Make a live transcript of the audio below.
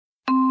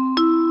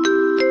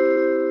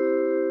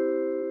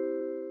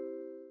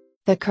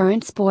The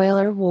current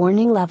spoiler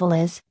warning level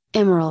is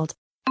Emerald.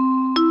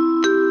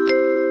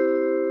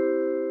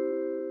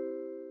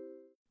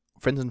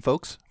 Friends and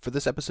folks, for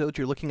this episode,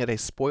 you're looking at a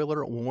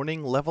spoiler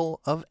warning level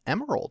of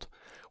Emerald.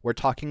 We're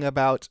talking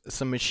about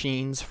some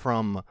machines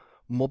from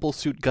Mobile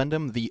Suit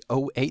Gundam, the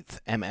 08th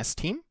MS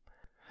team,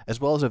 as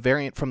well as a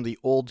variant from the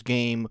old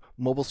game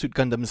Mobile Suit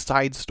Gundam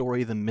side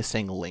story, The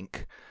Missing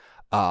Link.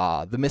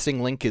 The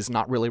Missing Link is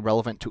not really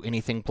relevant to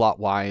anything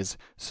plot-wise,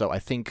 so I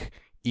think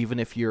even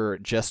if you're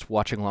just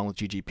watching along with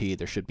GGP,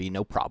 there should be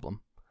no problem.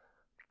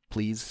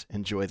 Please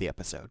enjoy the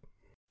episode.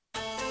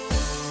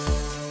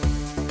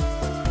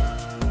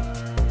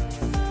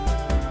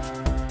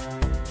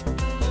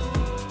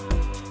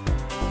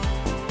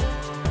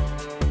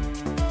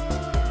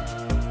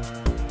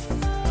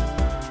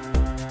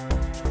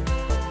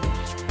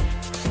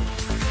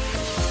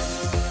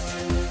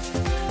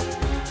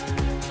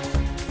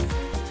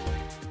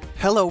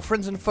 Hello,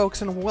 friends and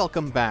folks, and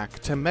welcome back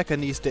to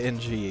Mechanista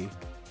NG,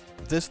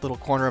 this little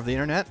corner of the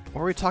internet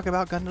where we talk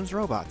about Gundam's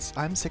robots.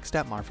 I'm Six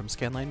Detmar from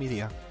Scanline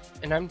Media.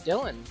 And I'm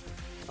Dylan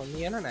from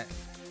the internet.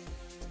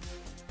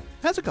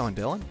 How's it going,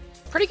 Dylan?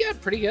 Pretty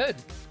good, pretty good.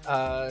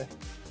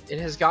 It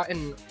has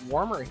gotten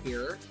warmer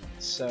here,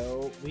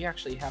 so we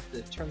actually have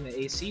to turn the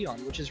AC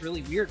on, which is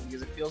really weird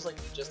because it feels like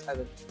we just had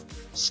a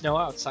snow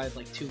outside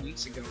like 2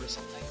 weeks ago or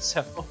something,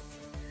 so,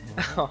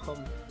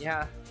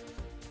 yeah.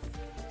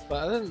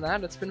 But other than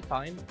that, it's been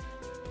fine.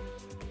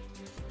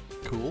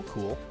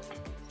 Cool.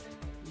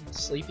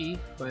 Sleepy,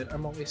 but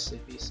I'm always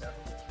sleepy, so.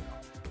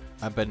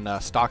 I've been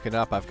stocking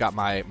up. I've got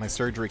my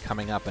surgery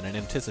coming up, and in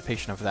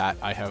anticipation of that,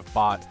 I have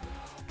bought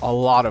a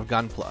lot of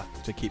Gunpla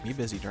to keep me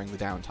busy during the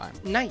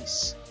downtime.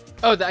 Nice.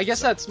 Oh, I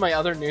guess that's my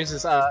other news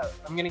is I'm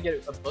gonna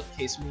get a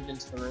bookcase moved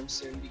into the room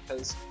soon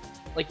because,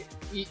 like,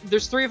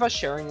 there's three of us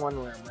sharing one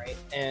room, right?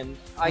 And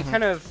I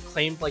kind of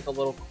claimed like a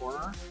little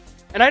corner.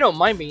 And I don't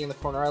mind being in the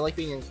corner, I like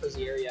being in a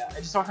cozy area. I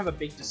just don't have a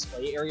big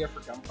display area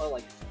for Gunpla.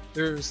 Like,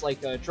 there's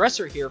like a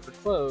dresser here for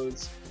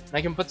clothes, and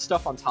I can put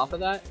stuff on top of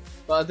that.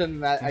 But other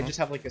than that, I just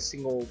have like a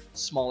single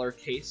smaller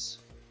case.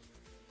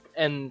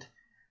 And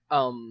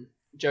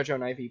Jojo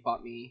and Ivy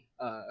bought me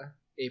a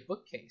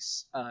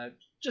bookcase.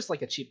 Just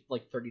like a cheap,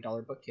 like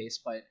 $30 bookcase,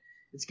 but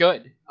it's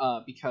good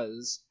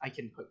because I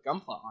can put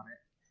Gunpla on it.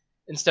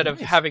 Instead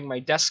of having my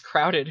desk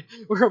crowded,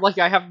 where like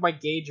I have my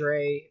gauge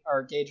ray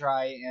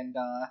and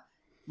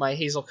my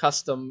Hazel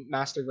Custom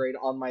Master Grade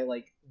on my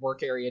like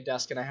work area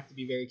desk, and I have to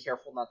be very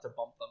careful not to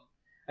bump them.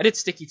 I did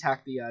sticky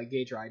tack the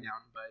gauge eye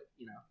down, but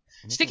you know,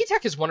 sticky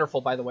tack is wonderful.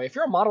 By the way, if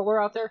you're a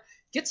modeler out there,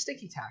 get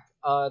sticky tack.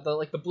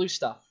 The blue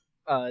stuff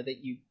that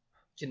you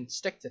can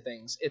stick to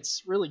things.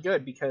 It's really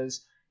good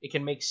because it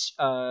can make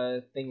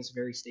things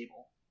very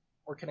stable,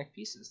 or connect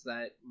pieces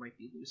that might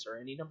be loose, or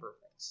any number of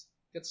things.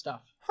 Good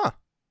stuff. Huh.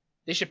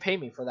 They should pay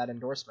me for that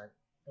endorsement.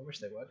 I wish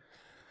they would.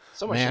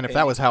 Man, if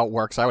that was how it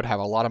works, I would have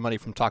a lot of money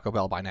from Taco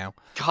Bell by now.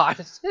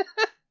 God.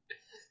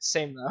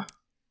 Same, though.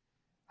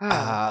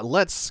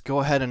 Let's go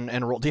ahead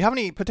and roll. Do you have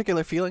any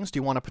particular feelings? Do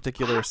you want a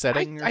particular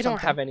setting? I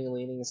don't have any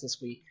leanings this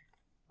week.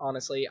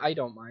 Honestly, I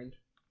don't mind.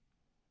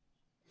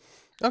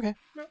 Okay.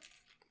 No.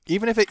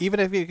 Even if it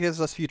gives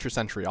us Future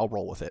Century, I'll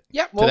roll with it.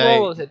 Yeah, we'll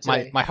roll with it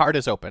today. My heart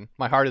is open.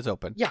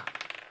 Yeah,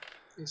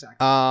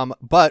 exactly.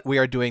 But we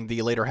are doing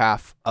the later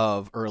half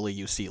of early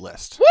UC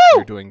list. Woo!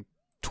 We're doing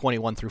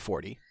 21 through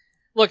 40.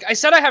 Look, I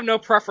said I have no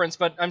preference,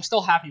 but I'm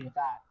still happy with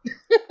that.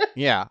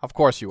 Yeah, of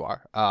course you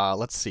are.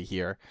 Let's see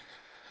here.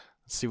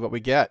 Let's see what we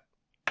get.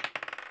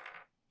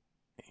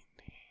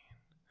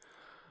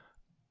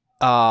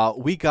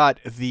 We got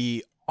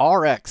the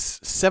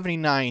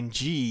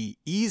RX-79G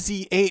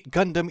EZ-8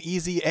 Gundam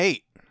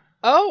EZ-8.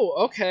 Oh,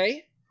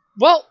 okay.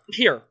 Well,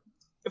 here.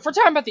 If we're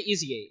talking about the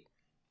EZ-8,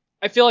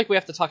 I feel like we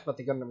have to talk about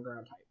the Gundam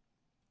ground type.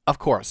 Of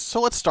course.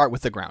 So let's start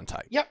with the ground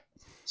type. Yep.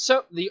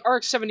 So, the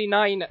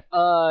RX-79,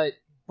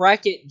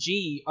 bracket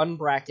G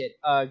unbracket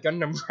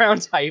Gundam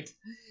ground type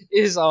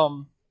is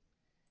a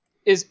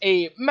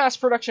mass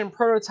production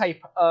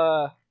prototype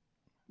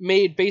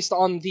made based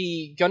on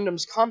the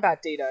Gundam's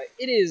combat data.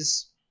 It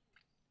is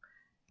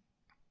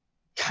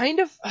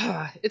kind of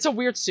it's a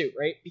weird suit,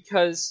 right?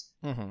 Because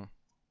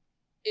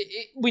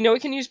we know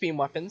it can use beam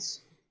weapons,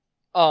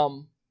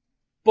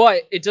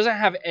 but it doesn't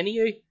have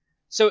any.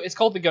 So it's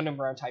called the Gundam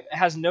ground type. It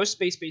has no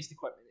space-based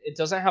equipment. It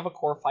doesn't have a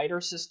core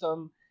fighter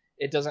system.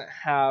 It doesn't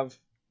have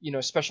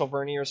special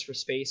verniers for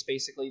space,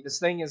 basically. This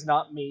thing is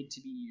not made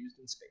to be used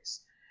in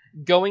space.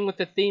 Going with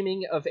the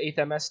theming of 8th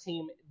MS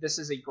Team, this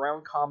is a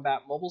ground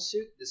combat mobile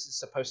suit. This is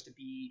supposed to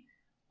be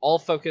all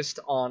focused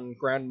on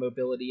ground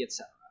mobility,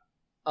 etc.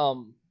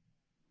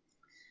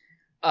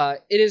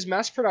 It is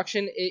mass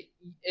production.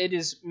 It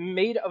is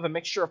made of a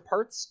mixture of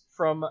parts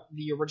from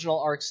the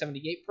original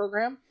RX-78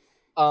 program,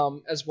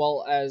 as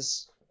well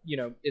as,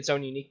 its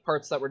own unique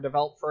parts that were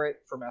developed for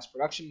it for mass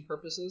production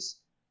purposes.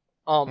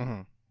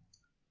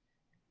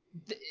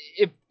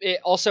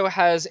 It also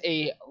has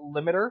a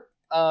limiter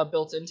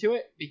built into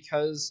it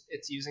because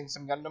it's using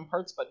some Gundam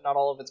parts, but not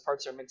all of its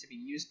parts are meant to be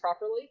used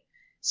properly.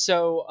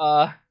 So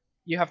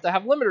you have to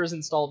have limiters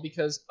installed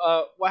because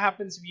what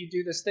happens if you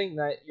do this thing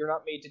that you're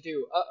not made to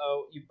do?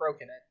 You've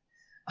broken it.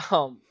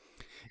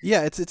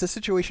 Yeah, it's a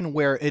situation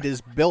where it is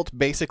built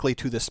basically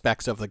to the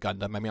specs of the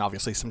Gundam. I mean,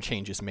 obviously some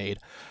changes made,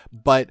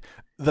 but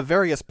the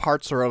various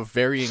parts are of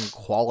varying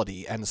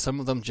quality, and some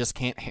of them just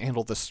can't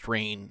handle the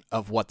strain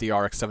of what the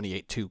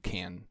RX-78-2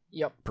 can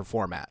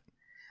perform at.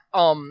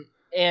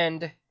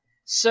 And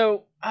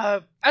so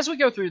as we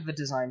go through the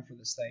design for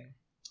this thing,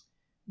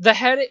 the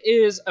head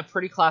is a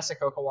pretty classic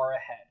Okawara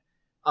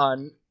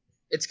head.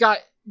 It's got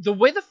the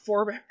way the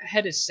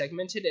forehead is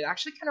segmented. It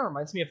actually kind of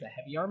reminds me of the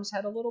Heavy Arms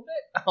head a little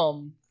bit.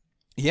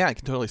 Yeah, I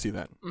can totally see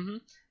that. Mm-hmm.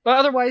 But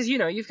otherwise,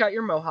 you've got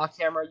your Mohawk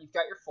camera, you've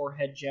got your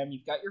forehead gem,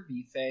 you've got your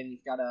V-fin,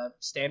 you've got a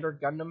standard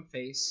Gundam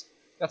face,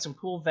 you've got some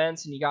cool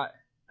vents, and you got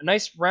a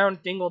nice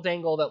round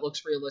dingle-dangle that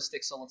looks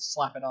realistic, so let's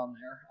slap it on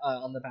there,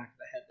 on the back of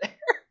the head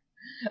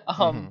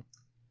there.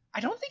 I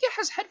don't think it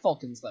has head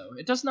Vulcans, though.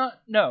 It does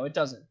not. No, it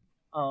doesn't.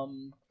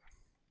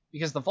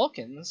 Because the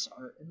Vulcans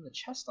are in the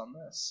chest on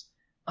this.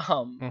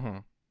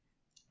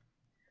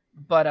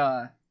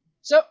 But,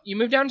 so, you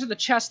move down to the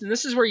chest, and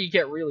this is where you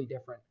get really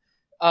different.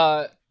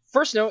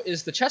 First note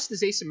is the chest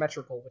is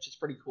asymmetrical, which is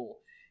pretty cool.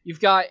 You've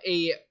got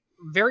a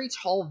very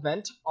tall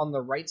vent on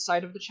the right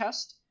side of the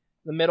chest.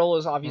 The middle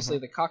is obviously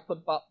the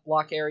cockpit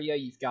block area.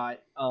 You've got,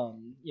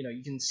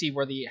 you can see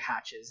where the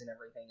hatch is and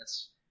everything.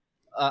 It's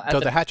so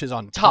the hatch is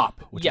on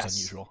top, which yes. is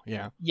unusual.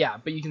 Yeah. Yeah,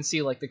 but you can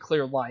see like the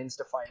clear lines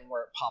defining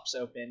where it pops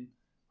open.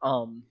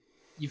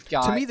 You've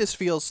got. To me, this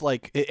feels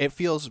like it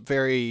feels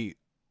very.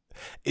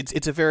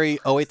 It's a very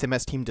 08th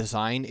MS Team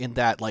design in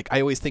that, like,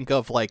 I always think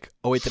of like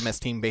 08th MS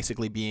Team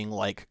basically being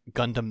like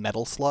Gundam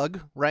Metal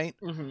Slug, right?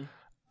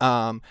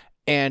 And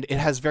it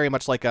has very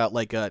much like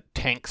a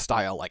tank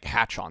style like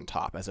hatch on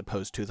top, as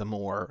opposed to the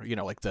more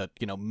like the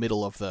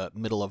middle of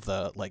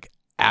the like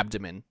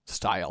abdomen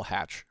style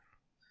hatch.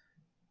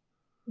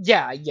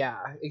 Yeah,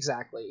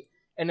 exactly.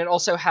 And it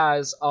also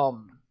has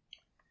on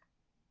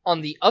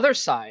the other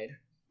side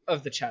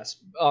of the chest,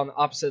 on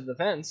opposite the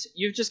vents,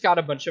 you've just got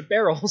a bunch of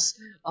barrels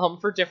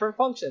for different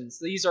functions.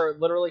 These are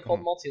literally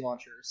called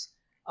multi-launchers.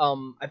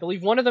 I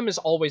believe one of them is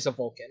always a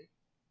Vulcan.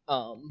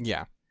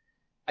 Yeah.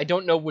 I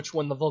don't know which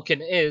one the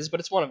Vulcan is, but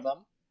it's one of them.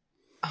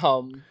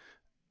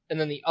 And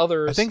then the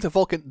others. I think the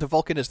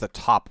Vulcan is the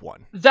top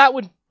one. That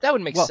would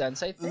make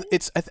sense. I think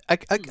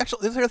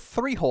actually there are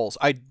 3 holes.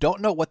 I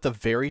don't know what the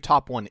very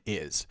top one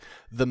is.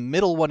 The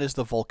middle one is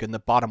the Vulcan. The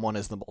bottom one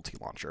is the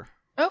multi-launcher.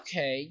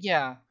 Okay.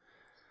 Yeah.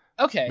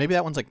 Okay. Maybe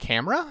that one's a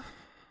camera?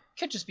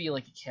 Could just be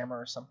like a camera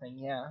or something,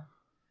 yeah.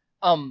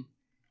 And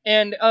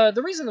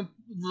the reason the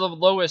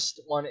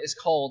lowest one is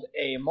called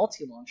a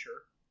multi-launcher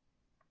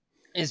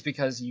is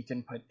because you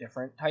can put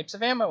different types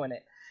of ammo in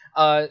it.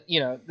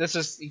 This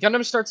is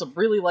Gundam starts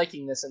really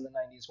liking this in the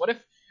 90s.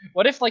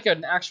 What if like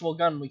an actual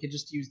gun we could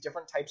just use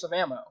different types of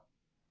ammo?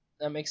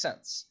 That makes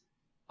sense.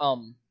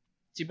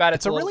 Too bad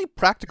it's a really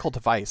practical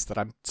device that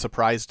I'm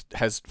surprised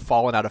has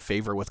fallen out of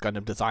favor with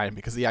Gundam design,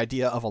 because the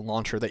idea of a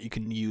launcher that you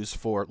can use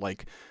for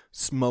like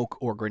smoke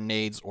or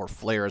grenades or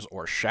flares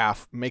or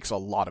chaff makes a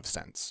lot of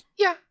sense.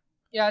 Yeah,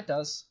 it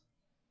does.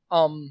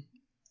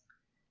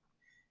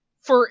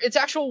 For its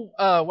actual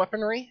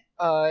weaponry,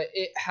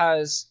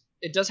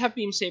 it does have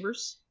beam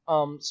sabers.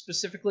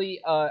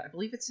 Specifically, I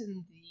believe it's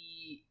in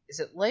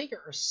is it leg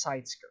or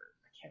side skirt?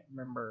 Can't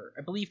remember.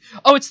 I believe.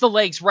 Oh, it's the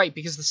legs, right?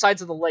 Because the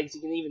sides of the legs, you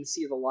can even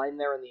see the line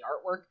there in the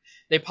artwork.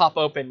 They pop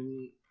open,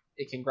 and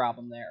it can grab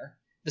them there.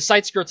 The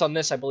side skirts on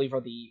this, I believe,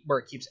 are where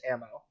it keeps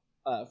ammo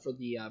for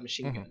the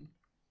machine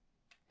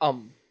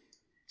gun.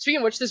 Speaking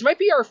of which, this might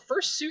be our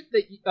first suit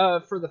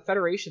that for the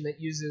Federation that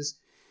uses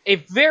a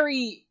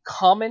very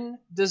common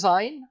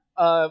design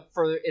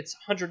for its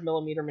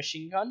 100mm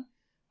machine gun.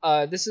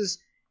 This is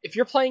if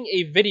you're playing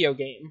a video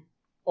game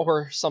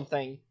or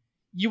something,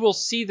 you will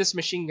see this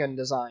machine gun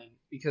design,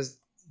 because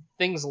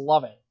things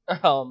love it.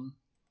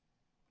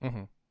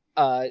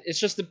 It's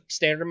just a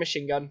standard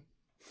machine gun.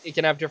 It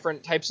can have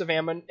different types of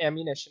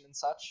ammunition and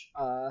such.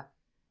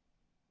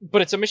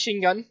 But it's a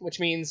machine gun, which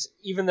means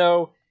even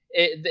though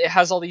it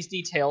has all these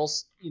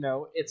details,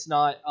 it's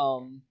not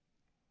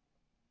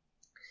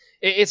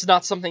it's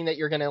not something that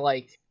you're gonna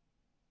like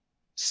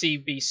see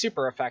be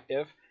super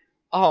effective.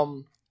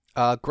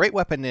 Great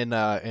weapon in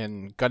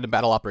Gundam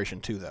Battle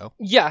Operation 2, though.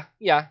 Yeah,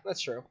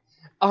 that's true.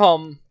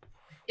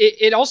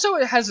 It also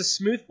has a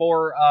smooth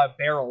bore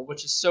barrel,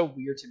 which is so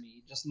weird to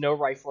me. Just no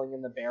rifling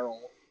in the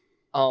barrel.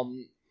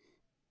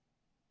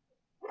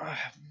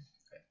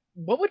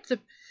 What would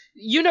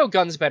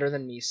guns better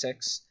than me,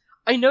 Six.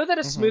 I know that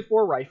a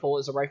smoothbore rifle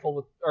is a rifle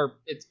with,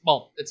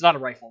 it's not a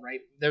rifle,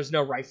 right? There's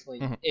no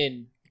rifling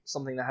in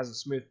something that has a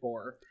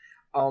smoothbore.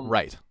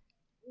 Right.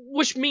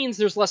 Which means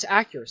there's less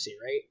accuracy,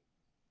 right?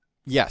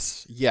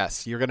 Yes.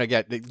 You're gonna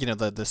get,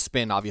 the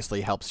spin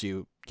obviously helps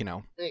you,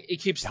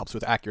 it helps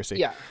with accuracy.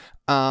 Yeah.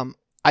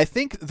 I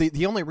think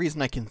the only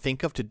reason I can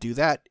think of to do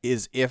that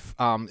is if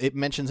it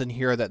mentions in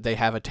here that they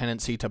have a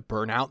tendency to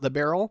burn out the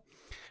barrel.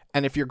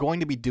 And if you're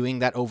going to be doing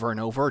that over and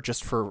over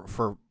just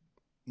for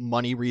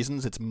money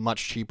reasons, it's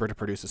much cheaper to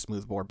produce a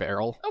smoothbore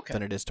barrel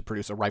than it is to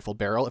produce a rifle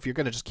barrel. If you're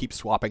going to just keep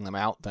swapping them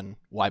out, then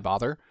why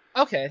bother?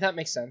 Okay, that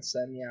makes sense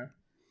then. Yeah.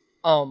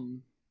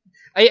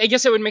 I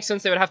guess it would make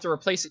sense they would have to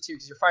replace it too,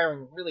 because you're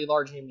firing really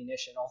large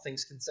ammunition, all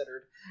things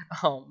considered.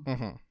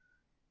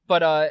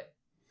 But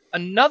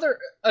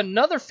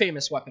another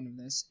famous weapon of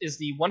this is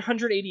the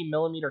 180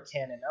 millimeter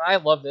cannon, and I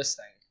love this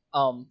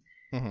thing.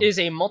 It is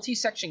a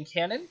multi-section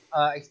cannon.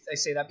 I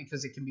say that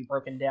because it can be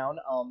broken down,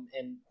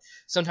 and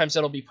sometimes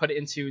it'll be put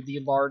into the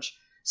large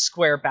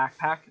square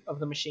backpack of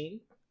the machine.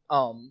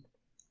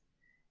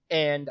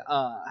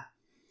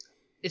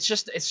 It's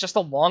just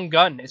a long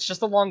gun. It's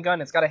just a long gun.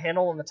 It's got a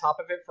handle on the top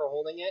of it for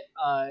holding it.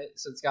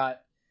 So it's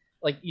got,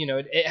 like,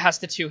 it has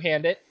to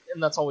two-hand it,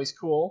 and that's always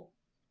cool.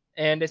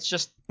 And it's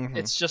just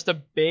a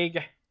big,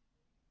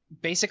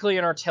 basically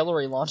an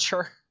artillery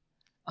launcher.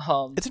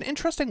 It's an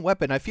interesting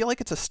weapon. I feel like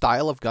it's a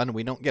style of gun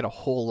we don't get a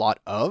whole lot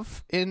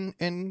of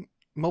in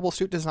Mobile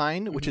Suit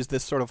Design, which is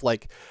this sort of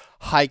like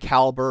high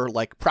caliber,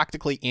 like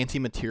practically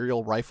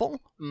anti-material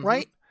rifle,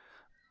 right?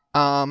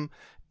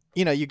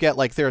 You get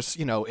like there's,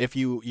 if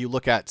you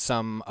look at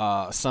some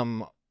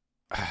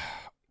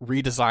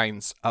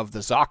redesigns of the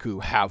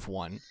Zaku have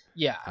one.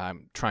 Yeah.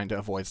 I'm trying to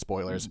avoid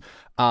spoilers.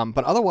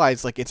 But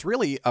otherwise, like, it's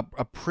really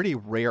a pretty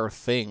rare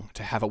thing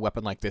to have a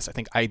weapon like this. I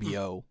think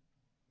IBO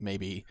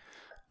maybe.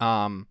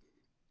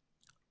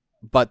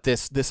 But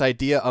this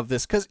idea of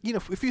this, because,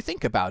 if you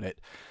think about it,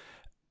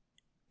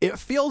 it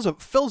fills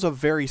a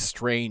very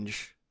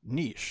strange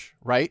niche,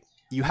 right?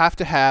 You have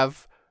to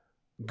have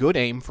good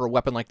aim for a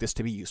weapon like this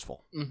to be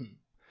useful.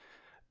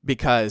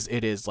 Because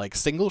it is like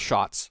single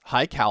shots,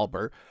 high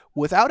caliber,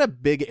 without a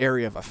big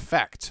area of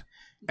effect.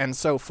 And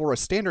so for a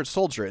standard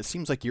soldier, it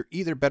seems like you're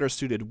either better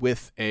suited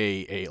with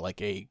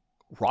a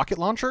rocket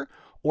launcher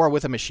or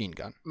with a machine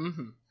gun.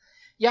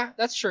 Yeah,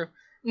 that's true.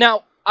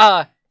 Now,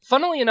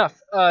 funnily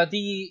enough,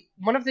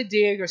 one of the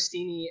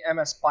D'Agostini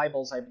MS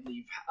Bibles, I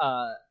believe,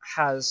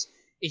 has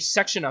a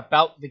section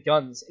about the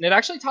guns, and it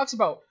actually talks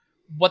about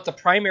what the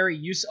primary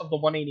use of the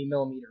 180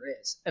 millimeter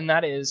is, and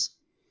that is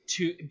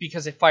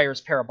because it fires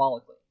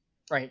parabolically.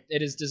 Right,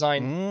 it is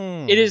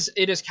designed. It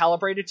is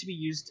calibrated to be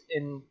used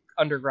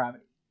under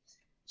gravity.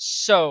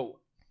 So,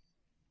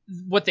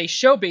 what they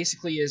show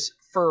basically is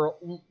for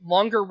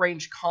longer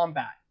range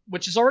combat,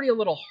 which is already a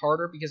little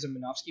harder because of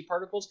Minovsky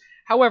particles.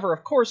 However,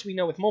 of course, we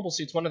know with mobile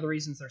suits, one of the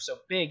reasons they're so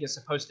big is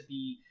supposed to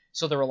be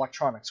so their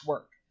electronics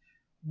work.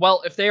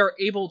 Well, if they are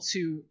able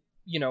to,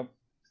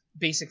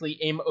 basically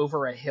aim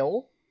over a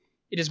hill,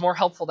 it is more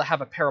helpful to have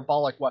a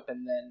parabolic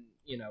weapon than,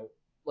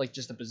 like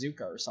just a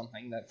bazooka or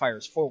something that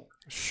fires forward.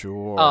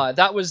 Sure.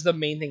 That was the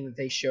main thing that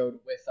they showed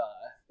with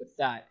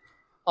that.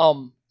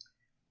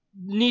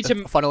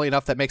 Funnily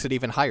enough, that makes it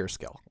even higher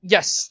skill.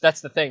 Yes,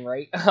 that's the thing,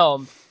 right?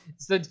 So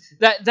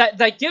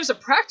that gives a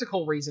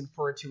practical reason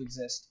for it to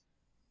exist,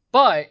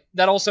 but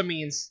that also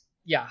means,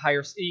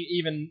 higher,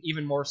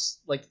 even more,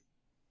 like,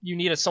 you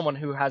need someone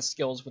who has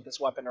skills with this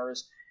weapon or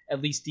is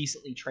at least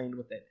decently trained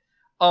with it.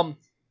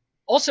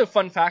 Also,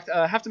 fun fact,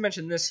 I have to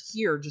mention this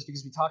here just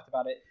because we talked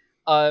about it.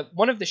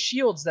 One of the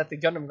shields that the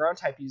Gundam ground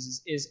type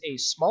uses is a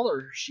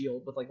smaller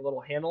shield with like a little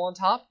handle on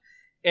top,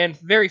 and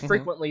very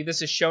frequently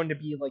this is shown to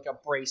be like a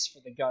brace for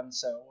the gun,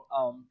 so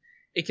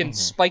it can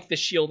spike the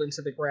shield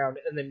into the ground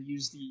and then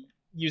use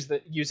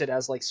it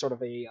as like sort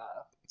of a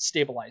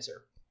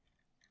stabilizer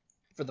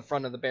for the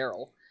front of the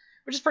barrel,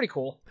 which is pretty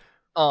cool.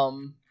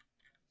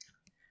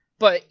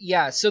 But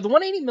yeah, so the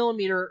 180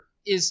 millimeter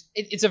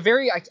it's a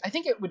very, I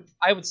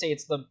would say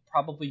it's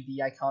probably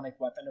the iconic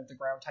weapon of the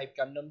ground type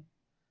Gundam.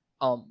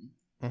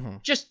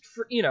 Just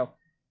for,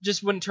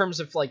 just in terms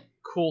of like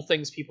cool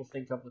things people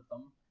think of with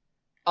them.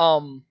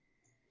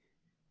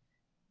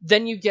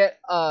 Then you get,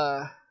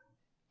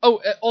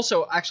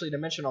 also actually to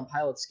mention on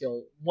pilot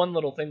skill, one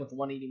little thing with the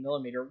 180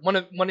 millimeter,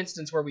 one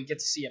instance where we get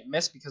to see it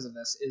miss because of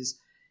this is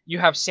you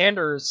have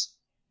Sanders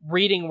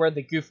reading where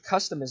the Goof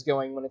Custom is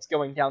going when it's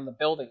going down the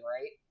building,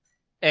 right?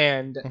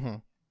 And,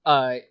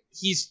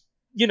 he's,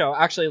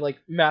 actually like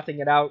mathing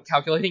it out,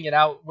 calculating it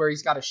out where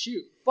he's got to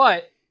shoot,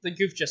 but the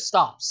Goof just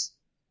stops.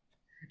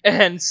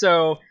 And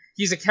so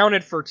he's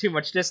accounted for too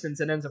much distance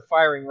and ends up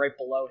firing right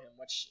below him,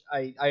 which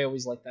I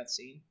always like that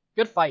scene.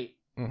 Good fight.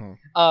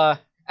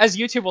 As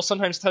YouTube will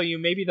sometimes tell you,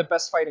 maybe the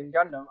best fight in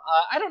Gundam.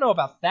 I don't know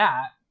about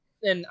that,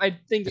 and I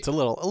think it's a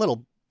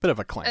little bit of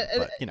a claim,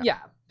 but yeah,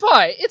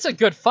 but it's a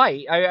good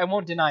fight. I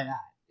won't deny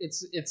that.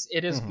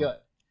 It is good.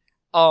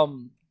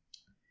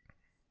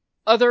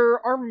 Other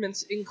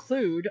armaments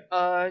include,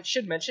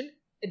 should mention,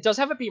 it does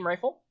have a beam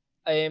rifle.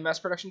 A mass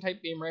production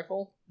type beam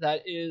rifle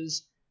that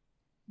is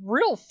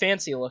real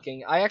fancy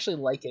looking. I actually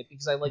like it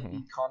because I like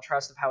the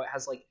contrast of how it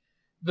has like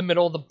the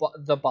middle of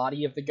the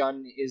body of the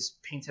gun is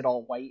painted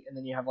all white, and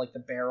then you have like the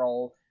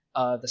barrel,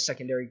 the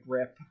secondary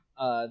grip,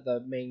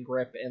 the main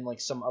grip, and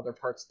like some other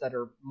parts that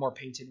are more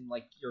painted in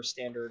like your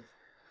standard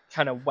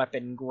kind of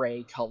weapon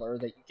gray color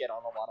that you get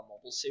on a lot of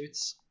mobile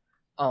suits.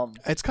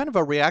 It's kind of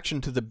a reaction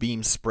to the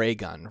beam spray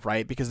gun,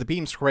 right? Because the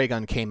beam spray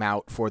gun came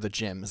out for the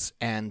gyms,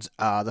 and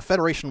the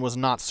Federation was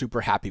not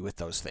super happy with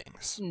those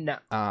things. No.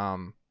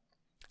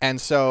 And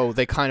so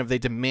they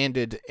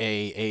demanded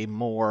a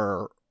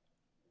more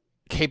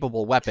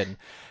capable weapon.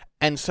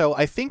 And so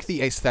I think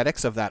the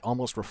aesthetics of that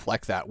almost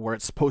reflect that, where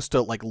it's supposed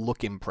to like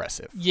look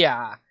impressive.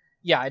 Yeah,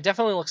 it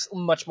definitely looks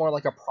much more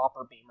like a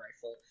proper beam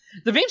rifle.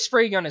 The beam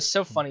spray gun is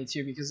so funny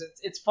too, because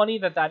it's funny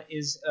that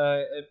is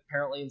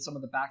apparently in some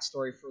of the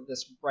backstory for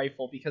this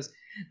rifle, because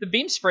the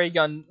beam spray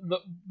gun,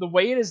 the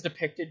way it is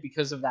depicted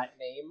because of that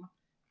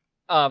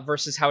name,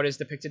 versus how it is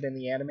depicted in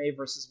the anime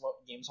versus what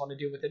games want to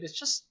do with it, it's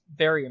just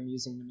very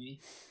amusing to me.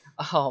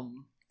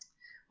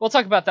 We'll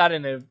talk about that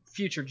in a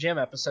future gym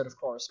episode, of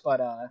course, but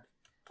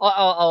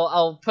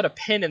I'll put a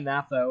pin in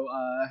that though,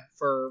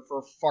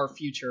 for far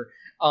future.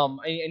 I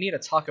need to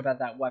talk about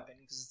that weapon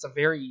because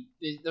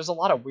there's a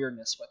lot of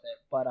weirdness with it,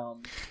 but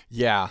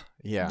yeah.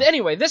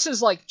 Anyway, this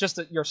is like just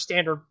your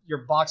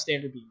box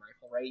standard beam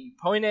rifle, right? You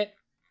point it,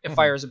 it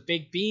fires a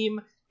big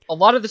beam. A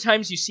lot of the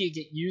times you see it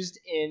get used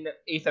in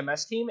 8th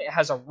MS Team. It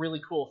has a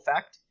really cool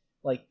effect,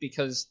 like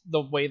because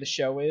the way the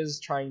show is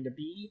trying to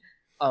be,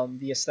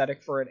 the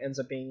aesthetic for it ends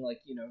up being like,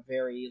 you know,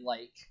 very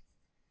like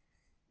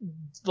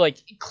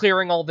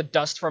clearing all the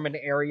dust from an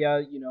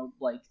area, you know,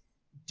 like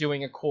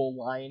doing a cool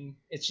line.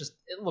 It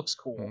looks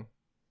cool.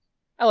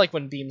 I like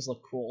when beams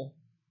look cool,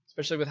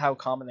 especially with how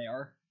common they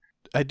are.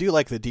 I do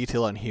like the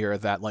detail in here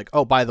that like,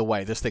 oh, by the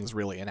way, this thing's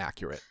really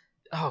inaccurate.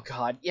 Oh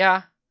god,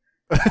 yeah.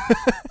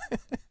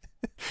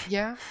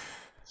 yeah.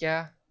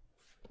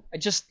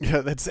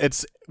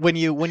 It's when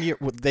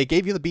they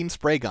gave you the beam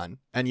spray gun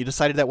and you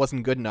decided that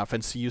wasn't good enough,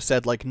 and so you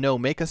said like, no,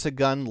 make us a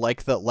gun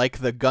like the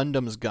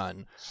Gundam's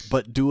gun,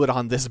 but do it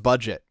on this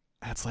budget.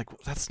 It's like,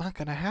 that's not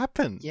gonna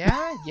happen.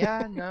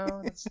 Yeah,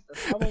 no, that's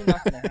probably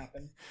not gonna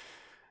happen.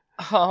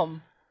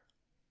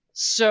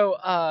 So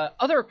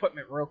other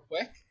equipment real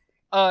quick.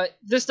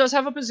 This does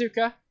have a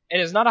bazooka. It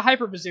is not a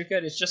hyper bazooka.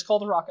 It is just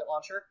called a rocket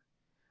launcher.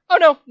 Oh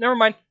no, never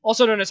mind.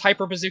 Also known as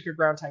Hyper Bazooka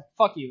Ground Type.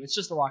 Fuck you, it's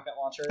just a rocket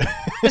launcher.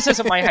 This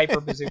isn't my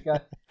Hyper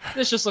Bazooka.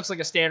 This just looks like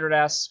a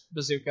standard-ass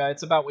bazooka.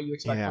 It's about what you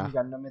expect from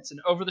Gundam. It's an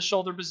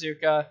over-the-shoulder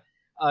bazooka.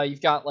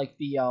 You've got like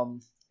the,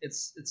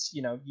 it's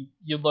you know,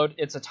 you load,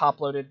 it's a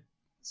top-loaded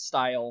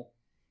style.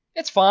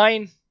 It's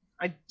fine.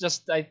 I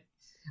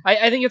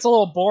think it's a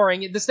little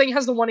boring. This thing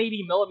has the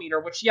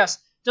 180mm, which, yes,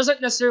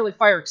 doesn't necessarily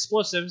fire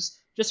explosives,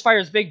 just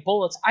fires big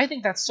bullets. I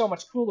think that's so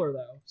much cooler,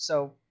 though.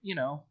 So, you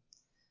know.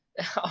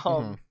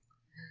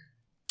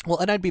 Well,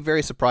 and I'd be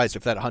very surprised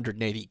if that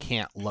 180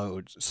 can't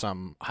load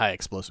some high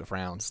explosive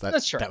rounds.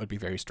 That's true. That would be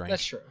very strange.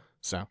 That's true.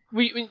 So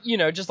we you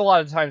know, just a lot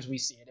of times we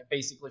see it. It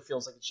basically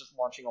feels like it's just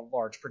launching a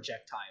large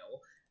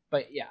projectile.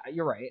 But yeah,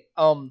 you're right.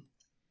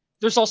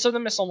 There's also the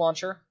missile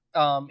launcher.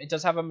 It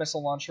does have a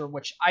missile launcher,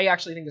 which I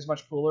actually think is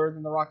much cooler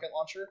than the rocket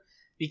launcher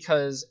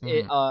because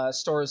it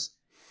stores.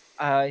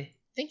 I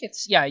think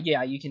it's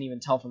you can even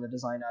tell from the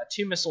design.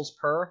 2 missiles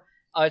per.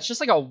 It's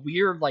just like a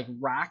weird like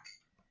rack.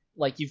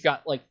 Like you've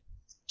got like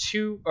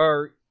 2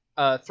 or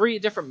 3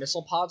 different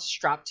missile pods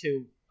strapped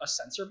to a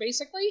sensor,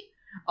 basically.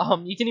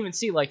 You can even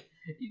see like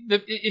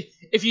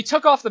if you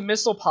took off the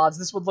missile pods,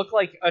 this would look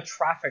like a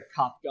traffic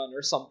cop gun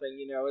or something.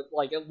 You know,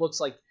 it looks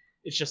like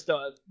it's just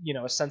a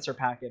sensor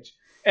package,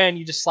 and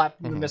you just slap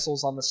the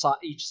missiles on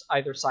the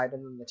either side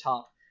and then the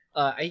top.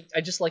 I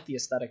just like the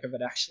aesthetic of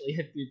it. Actually,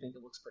 I do think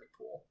it looks pretty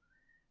cool.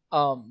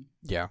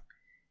 Yeah.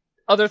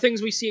 Other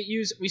things we see it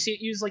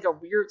use like a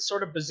weird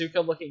sort of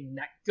bazooka-looking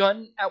neck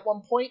gun at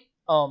one point.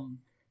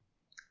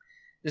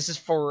 This is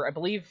for, I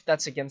believe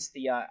that's against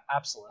the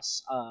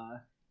Apsilus,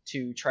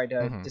 to try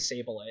to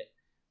disable it.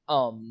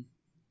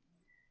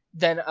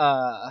 Then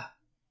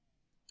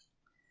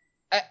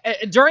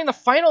during the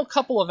final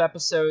couple of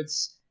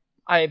episodes,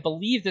 I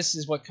believe this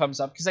is what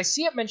comes up, because I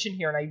see it mentioned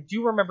here, and I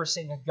do remember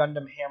seeing a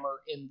Gundam hammer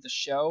in the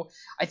show.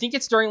 I think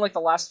it's during like the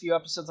last few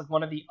episodes, like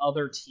one of the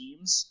other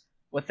teams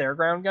with their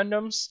ground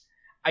Gundams.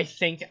 I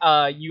think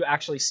you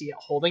actually see it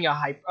holding a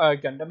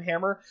Gundam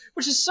hammer,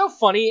 which is so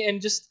funny,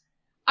 and just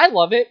I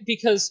love it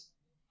because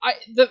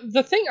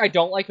the thing I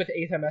don't like with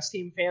 8th MS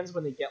Team fans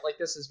when they get like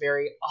this is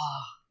very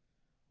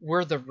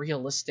we're the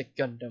realistic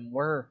Gundam,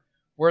 we're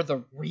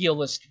the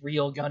realist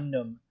real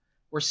Gundam,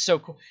 we're so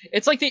cool.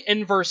 It's like the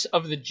inverse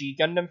of the G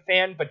Gundam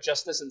fan, but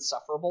just as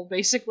insufferable,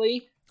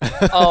 basically.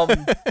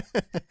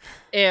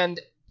 And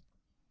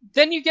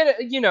then you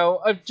get,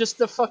 just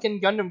the fucking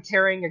Gundam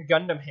carrying a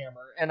Gundam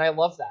hammer, and I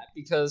love that,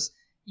 because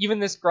even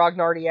this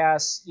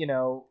grognardy-ass,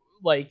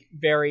 like,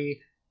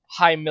 very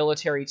high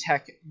military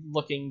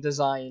tech-looking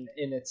design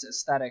in its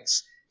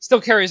aesthetics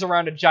still carries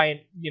around a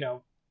giant,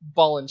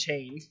 ball and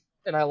chain,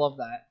 and I love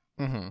that.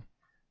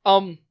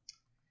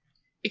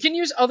 It can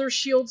use other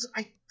shields.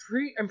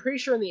 I'm pretty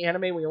sure in the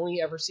anime we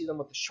only ever see them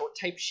with the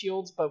short-type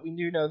shields, but we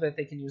do know that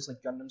they can use,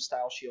 like,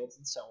 Gundam-style shields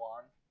and so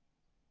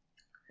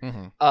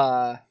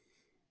on.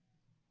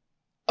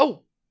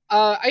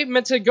 I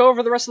meant to go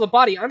over the rest of the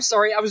body. I'm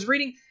sorry. I was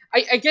reading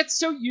I get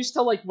so used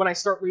to, like, when I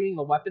start reading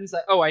the weapons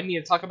that, I need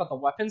to talk about the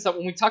weapons, that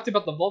when we talked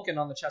about the Vulcan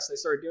on the chest, I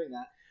started doing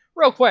that.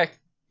 Real quick,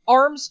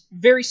 arms,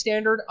 very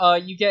standard.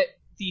 You get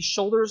the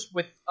shoulders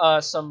with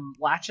some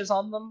latches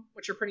on them,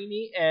 which are pretty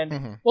neat,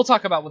 and we'll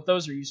talk about what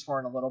those are used for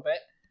in a little bit.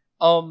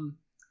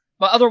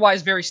 But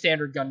otherwise, very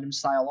standard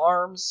Gundam-style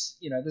arms.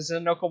 You know, this is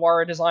an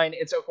Okawara design.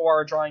 It's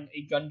Okawara drawing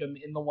a Gundam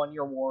in the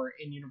One-Year War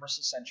in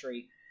Universal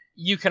Century.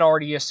 You can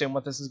already assume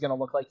what this is going to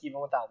look like,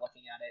 even without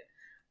looking at it.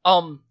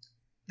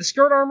 The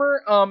skirt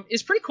armor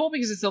is pretty cool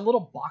because it's a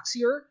little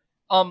boxier.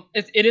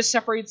 It is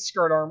separated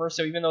skirt armor,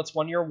 so even though it's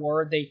One-Year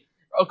War,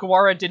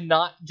 Okawara did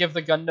not give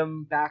the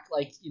Gundam back,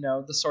 like, you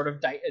know, the sort of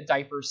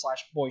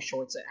diaper/boy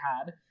shorts it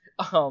had.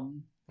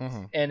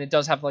 And it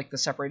does have, like, the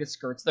separated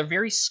skirts. They're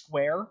very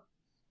square,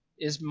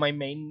 is my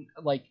main,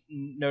 like,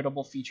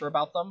 notable feature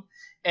about them.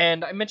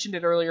 And I mentioned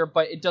it earlier,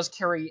 but it does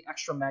carry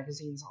extra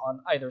magazines on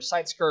either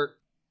side skirt,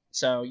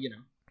 so, you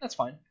know, that's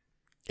fine.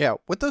 Yeah,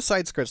 with those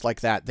side skirts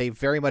like that, they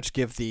very much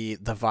give the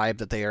vibe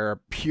that they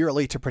are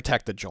purely to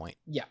protect the joint.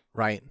 Yeah.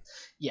 Right?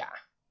 Yeah.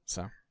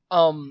 So.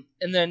 And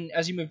then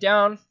as you move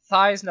down,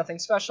 thighs, nothing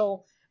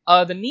special.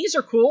 The knees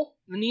are cool.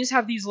 The knees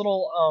have these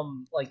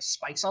little, like,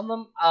 spikes on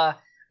them. I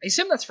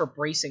assume that's for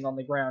bracing on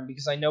the ground,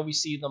 because I know we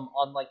see them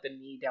on, like, the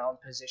knee down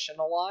position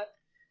a lot.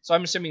 So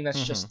I'm assuming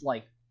that's just,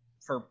 like,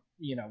 for,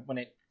 you know, when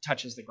it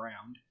touches the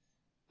ground.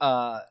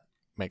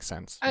 Makes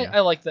sense. I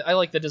like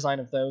the design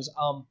of those.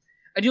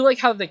 I do like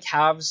how the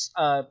calves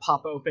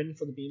pop open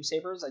for the beam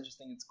sabers. I just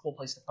think it's a cool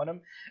place to put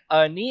them.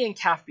 Knee and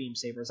calf beam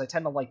sabers. I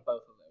tend to like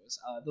both of those.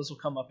 Those will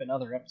come up in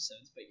other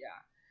episodes, but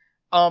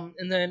yeah.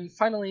 And then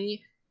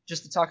finally,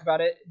 just to talk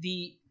about it,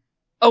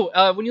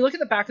 when you look at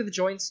the back of the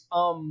joints,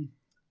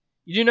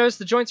 you do notice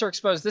the joints are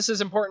exposed. This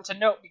is important to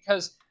note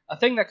because a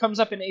thing that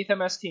comes up in 8th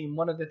MS Team,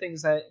 one of the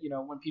things that, you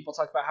know, when people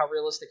talk about how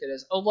realistic it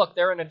is, oh look,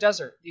 they're in a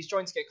desert. These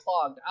joints get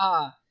clogged.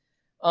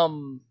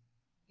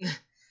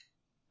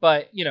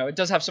 But, you know, it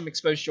does have some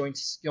exposed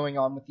joints going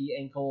on with the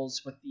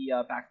ankles, with the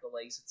back of the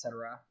legs,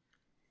 etc.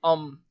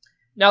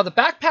 Now, the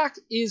backpack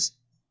is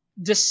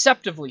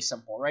deceptively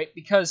simple, right?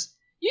 Because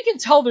you can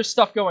tell there's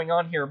stuff going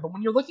on here, but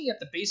when you're looking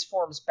at the base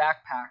form's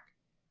backpack,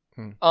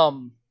 you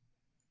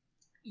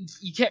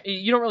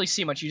don't really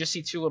see much. You just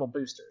see two little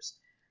boosters.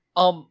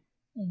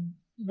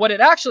 What it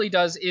actually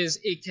does is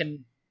it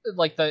can,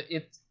 like,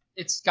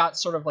 it's got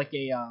sort of like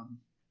a, how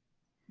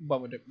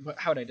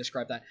would I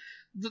describe that?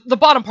 The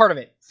bottom part of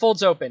it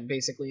folds open,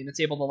 basically, and it's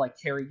able to, like,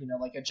 carry, you know,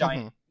 like a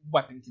giant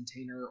weapon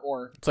container,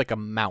 or... It's like a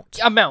mount.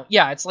 A mount,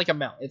 yeah, it's like a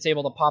mount. It's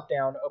able to pop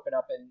down, open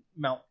up, and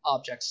mount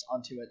objects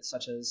onto it,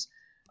 such as,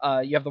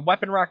 you have the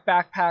weapon rack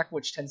backpack,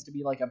 which tends to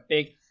be, like, a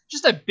big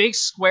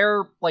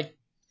square, like,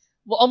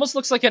 well, almost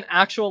looks like an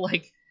actual,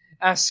 like,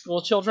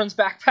 school children's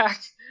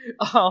backpack,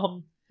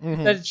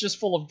 that it's just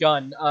full of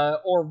gun,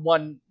 or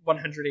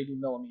 180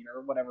 millimeter,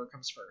 or whatever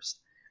comes first.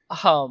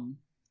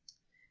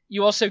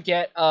 You also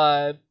get,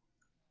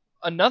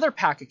 another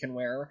pack it can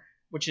wear,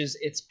 which is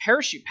its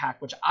parachute pack,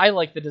 which I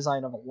like the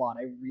design of a lot.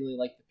 I really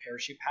like the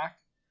parachute pack.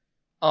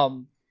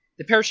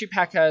 The parachute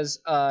pack has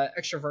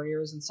extra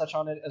verniers and such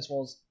on it, as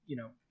well as, you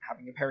know,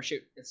 having a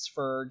parachute. It's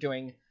for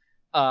doing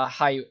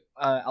high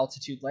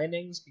altitude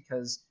landings,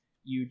 because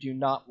you do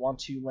not want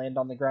to land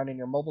on the ground in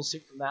your mobile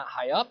suit from that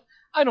high up.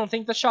 I don't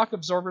think the shock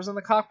absorbers in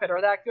the cockpit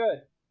are that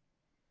good.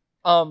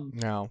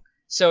 No.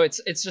 So it's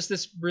just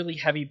this really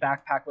heavy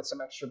backpack with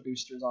some extra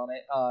boosters on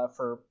it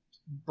for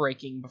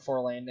braking before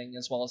landing,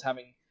 as well as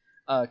having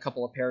a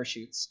couple of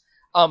parachutes.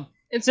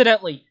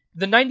 Incidentally,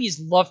 the 90s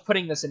love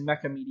putting this in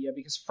mecha media,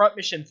 because Front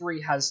Mission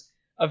 3 has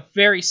a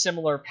very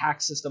similar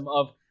pack system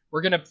of,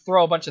 we're going to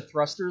throw a bunch of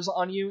thrusters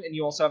on you, and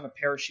you also have a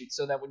parachute,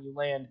 so that when you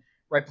land,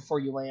 right before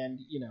you land,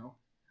 you know...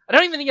 I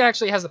don't even think it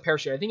actually has the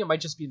parachute. I think it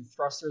might just be the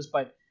thrusters,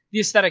 but the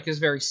aesthetic is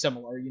very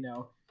similar, you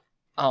know.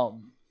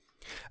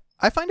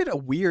 I find it a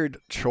weird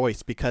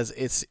choice, because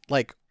it's,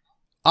 like,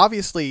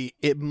 obviously,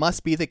 it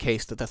must be the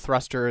case that the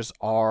thrusters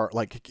are,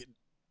 like,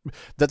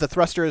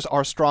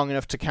 strong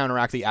enough to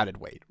counteract the added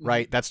weight,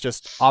 right? That's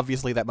just,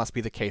 obviously, that must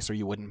be the case, or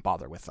you wouldn't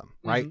bother with them,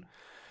 right?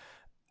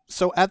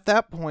 So at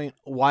that point,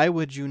 why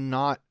would you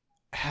not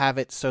have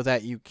it so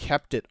that you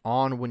kept it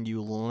on when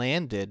you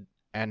landed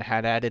and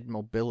had added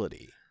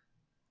mobility?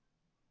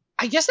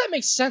 I guess that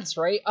makes sense,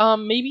 right?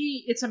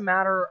 Maybe it's a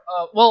matter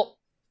of, well,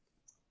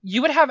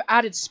 you would have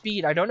added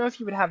speed. I don't know if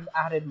you would have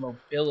added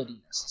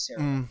mobility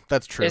necessarily.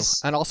 That's true.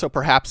 And also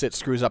perhaps it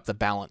screws up the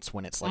balance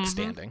when it's, like,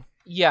 standing.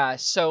 Yeah,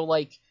 so,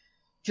 like,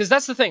 because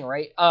that's the thing,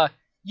 right?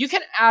 You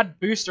can add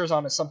boosters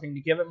onto something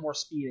to give it more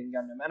speed in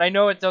Gundam. And I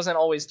know it doesn't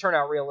always turn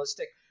out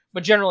realistic,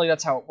 but generally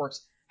that's how it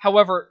works.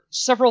 However,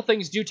 several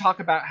things do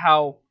talk about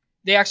how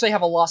they actually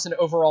have a loss in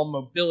overall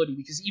mobility,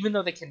 because even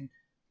though they can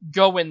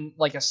go in,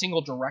 like, a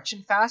single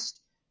direction fast,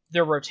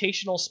 their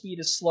rotational speed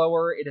is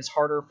slower, it is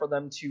harder for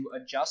them to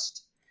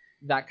adjust,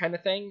 that kind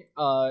of thing,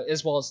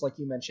 as well as, like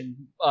you mentioned,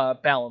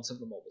 balance of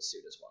the mobile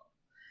suit as well.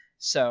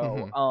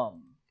 So,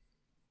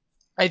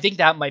 I think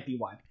that might be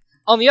why.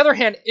 On the other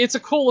hand, it's a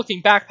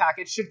cool-looking backpack.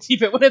 It should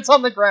keep it when it's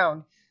on the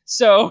ground.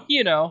 So,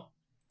 you know,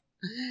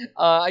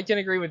 I can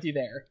agree with you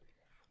there.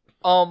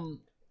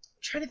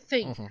 Trying to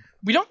think. Mhm.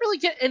 We don't really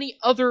get any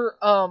other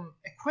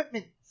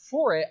equipment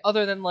for it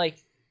other than like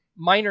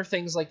minor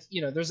things like,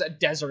 there's a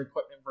desert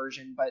equipment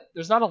version, but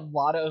there's not a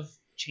lot of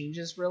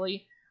changes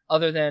really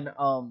other than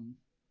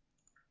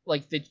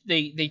like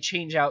they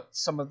change out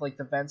some of like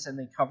the vents and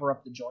they cover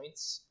up the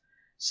joints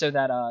so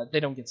that they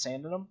don't get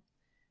sand in them.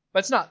 But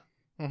it's not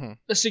Mhm.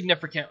 a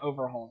significant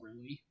overhaul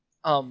really.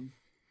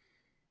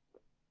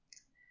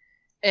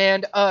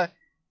 And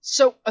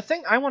so a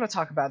thing I want to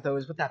talk about though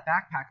is with that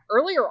backpack.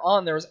 Earlier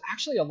on, there was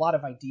actually a lot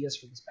of ideas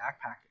for this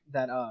backpack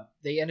that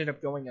they ended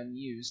up going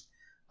unused.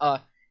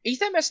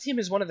 8th MS Team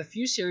is one of the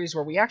few series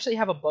where we actually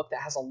have a book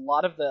that has a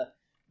lot of the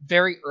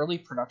very early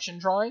production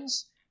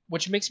drawings,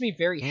 which makes me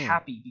very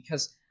happy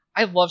because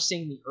I love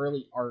seeing the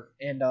early art.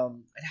 And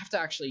I'd have to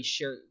actually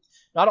share.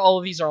 Not all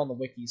of these are on the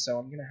wiki, so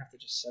I'm gonna have to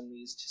just send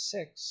these to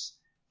Six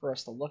for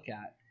us to look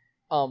at.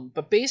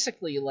 But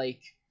basically,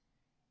 like,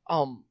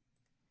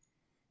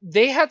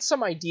 they had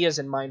some ideas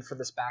in mind for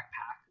this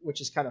backpack,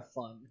 which is kind of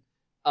fun,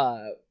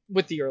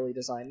 with the early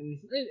design.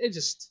 It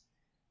just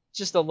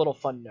a little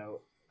fun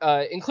note,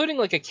 including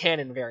like a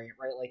cannon variant,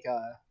 right? Like,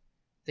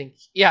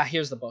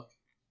 here's the book.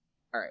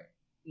 All right,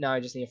 now I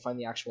just need to find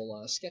the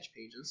actual sketch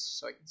pages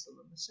so I can send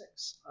them to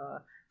Six.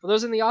 For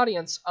those in the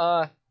audience,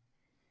 I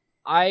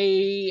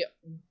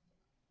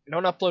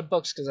don't upload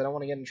books because I don't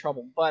want to get in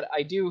trouble, but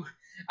I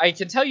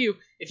can tell you,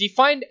 if you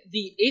find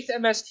the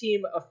 8th MS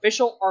Team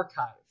official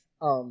archive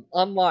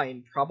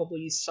online,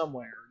 probably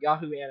somewhere,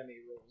 Yahoo Anime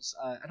Rules.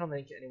 I don't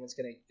think anyone's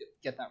gonna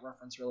get that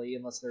reference really,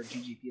 unless they're a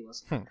GGP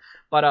listener.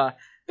 But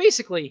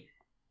basically,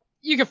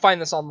 you can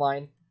find this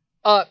online.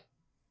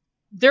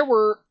 There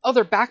were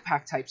other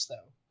backpack types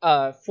though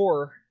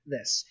for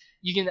this.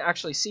 You can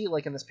actually see,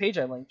 like in this page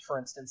I linked, for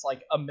instance,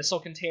 like a missile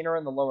container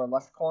in the lower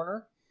left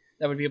corner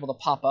that would be able to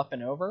pop up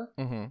and over.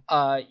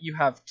 Mm-hmm. You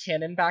have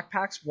cannon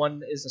backpacks.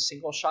 One is a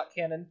single shot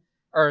cannon,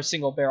 or a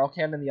single barrel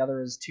cannon. The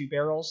other is 2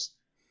 barrels.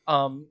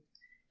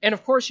 And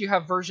of course you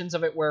have versions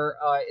of it where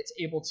it's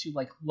able to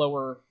like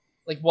lower,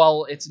 like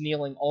while it's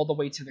kneeling all the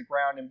way to the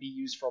ground and be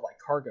used for like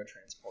cargo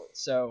transport.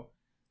 So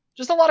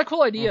just a lot of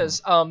cool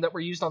ideas that were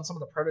used on some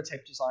of the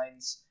prototype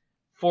designs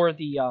for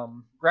the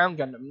Ground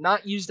Gundam.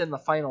 Not used in the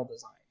final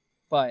design,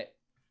 but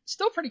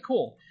still pretty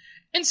cool.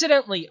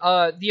 Incidentally,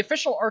 the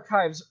official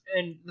archives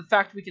and the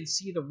fact we can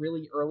see the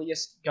really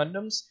earliest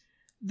Gundams,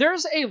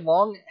 there's a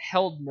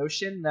long-held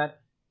notion that,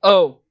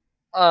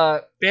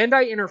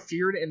 Bandai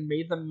interfered and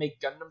made them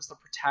make Gundams the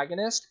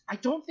protagonist. I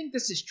don't think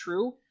this is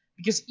true,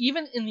 because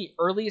even in the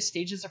earliest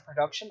stages of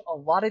production, a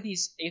lot of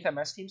these 8th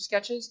MS Team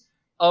sketches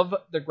of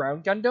the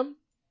Ground Gundam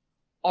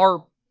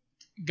are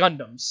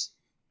Gundams.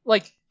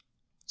 Like,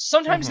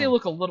 sometimes they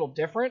look a little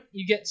different.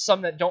 You get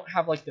some that don't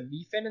have, like, the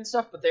V-fin and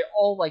stuff, but they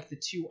all, like, the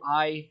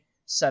 2-eye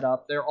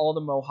setup. They're all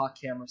the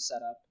Mohawk camera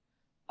setup.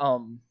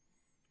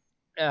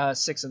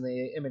 6 in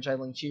the image I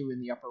linked you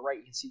in the upper right,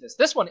 you can see this.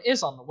 This one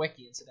is on the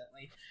wiki,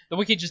 incidentally. The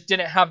wiki just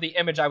didn't have the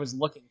image I was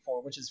looking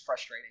for, which is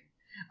frustrating.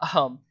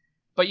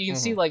 But you can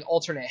see, like,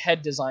 alternate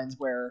head designs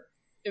where,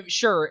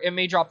 it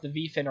may drop the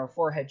V-fin or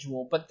forehead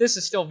jewel, but this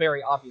is still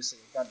very obviously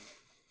a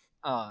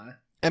Gundam.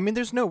 I mean,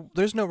 there's no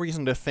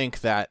reason to think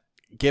that,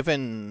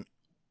 given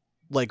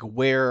like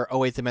where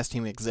 08th MS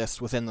Team exists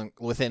within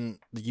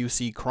the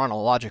UC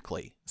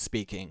chronologically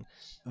speaking,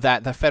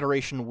 that the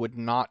Federation would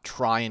not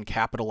try and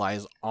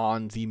capitalize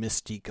on the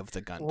mystique of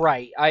the Gundam.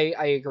 Right,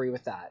 I agree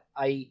with that.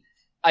 I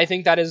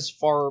think that is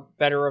far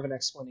better of an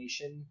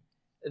explanation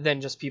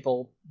than just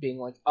people being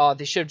like, oh,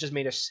 they should have just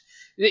made us.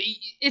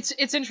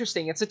 It's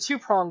interesting. It's a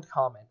two-pronged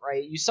comment,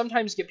 right? You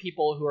sometimes get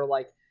people who are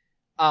like,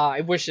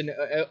 I wish an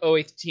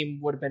 08th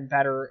Team would have been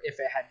better if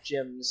it had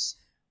gyms.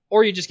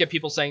 Or you just get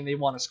people saying they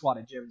want a squad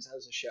of gyms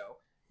as a show.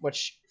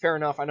 Which, fair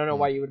enough. I don't know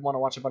why you would want to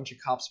watch a bunch of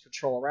cops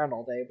patrol around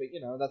all day, but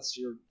that's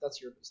your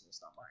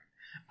business, not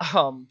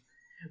mine.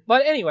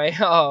 But anyway,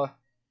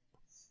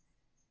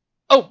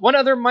 one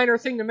other minor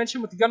thing to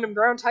mention with the Gundam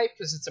ground type,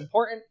 because it's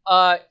important.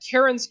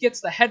 Karen's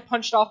gets the head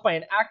punched off by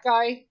an ACT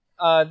guy,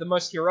 the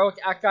most heroic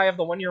ACT guy of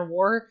the 1 Year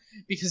War,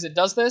 because it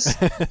does this.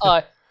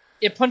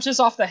 It punches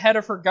off the head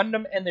of her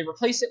Gundam, and they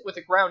replace it with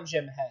a ground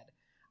gym head.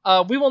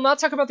 We will not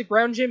talk about the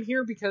ground gym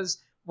here, because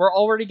we're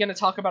already going to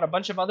talk about a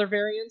bunch of other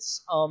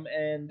variants,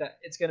 and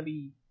it's going to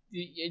be...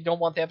 You don't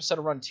want the episode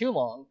to run too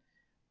long.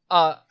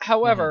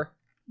 However,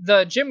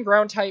 the gym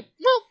ground type...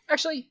 Well,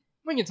 actually,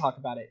 we can talk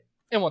about it.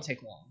 It won't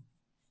take long.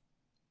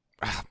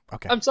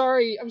 Okay. I'm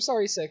sorry,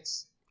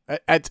 Six.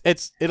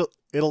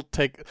 It'll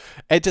take...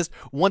 It just...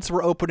 Once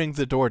we're opening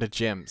the door to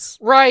gyms...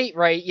 Right,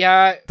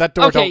 yeah. That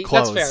door don't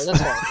close.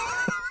 That's fair.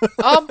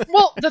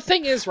 Well, the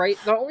thing is, right,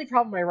 the only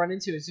problem I run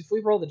into is if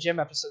we roll the gym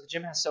episode, the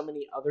gym has so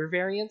many other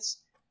variants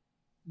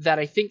that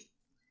I think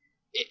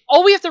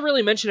all we have to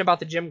really mention about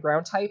the gym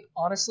ground type,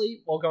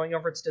 honestly, while going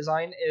over its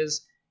design,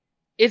 is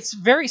it's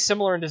very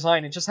similar in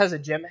design. It just has a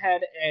gym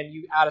head, and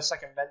you add a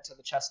second vent to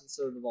the chest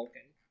instead of the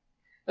Vulcan.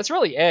 That's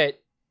really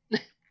it.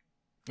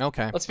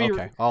 Okay. Let's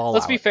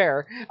be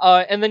fair.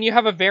 And then you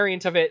have a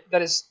variant of it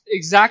that is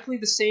exactly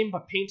the same,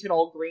 but painted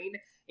all green,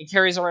 and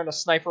carries around a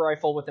sniper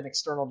rifle with an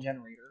external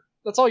generator.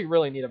 That's all you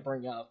really need to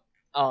bring up.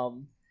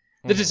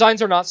 The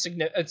designs are not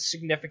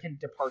significant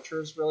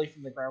departures really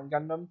from the Ground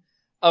Gundam.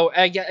 Oh,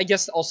 I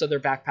guess also their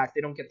backpack.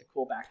 They don't get the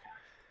cool backpack.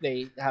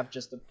 They have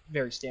just a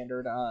very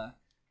standard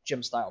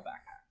gym style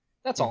backpack.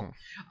 That's all.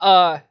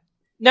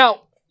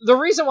 Now, the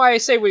reason why I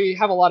say we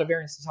have a lot of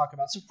variants to talk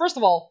about. So first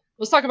of all,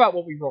 let's talk about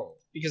what we rolled,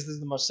 because this is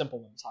the most simple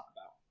one to talk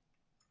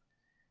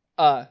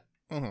about.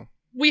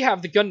 We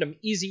have the Gundam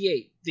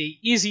EZ-8, the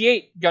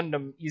EZ-8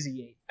 Gundam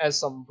EZ-8, as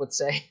some would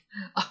say.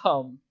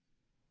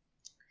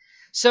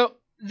 So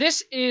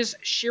this is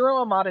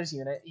Shiro Amada's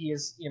unit. He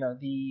is,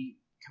 the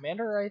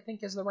commander, I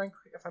think is the rank,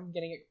 if I'm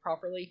getting it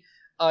properly.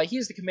 He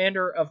is the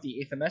commander of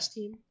the 8th MS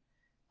team.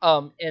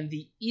 And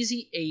the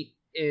EZ-8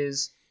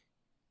 is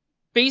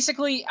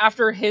basically,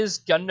 after his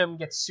Gundam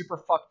gets super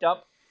fucked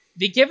up,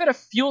 they give it a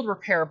field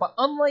repair, but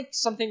unlike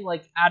something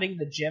like adding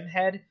the gym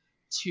head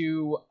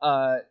to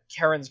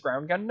Karen's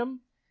Ground Gundam,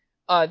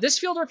 this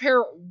field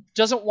repair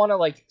doesn't want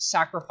to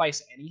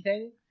sacrifice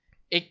anything.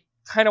 It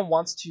kind of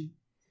wants to.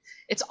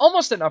 It's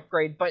almost an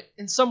upgrade, but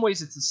in some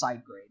ways it's a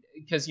side grade,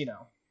 because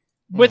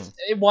with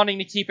wanting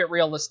to keep it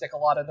realistic, a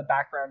lot of the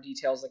background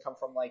details that come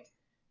from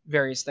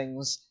various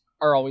things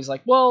are always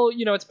well,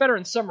 it's better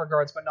in some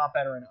regards, but not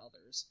better in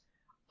others.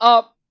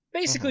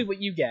 Basically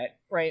what you get,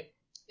 right,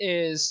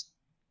 is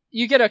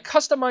you get a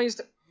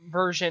customized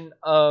version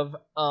of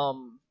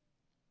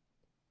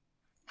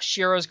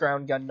Shiro's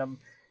Ground Gundam,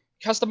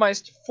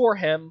 customized for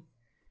him,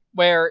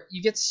 where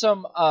you get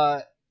some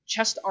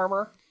chest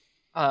armor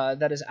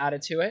that is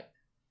added to it.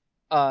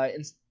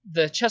 And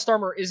the chest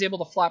armor is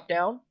able to flap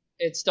down.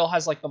 It still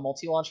has the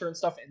multi-launcher and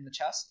stuff in the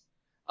chest.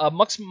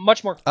 Much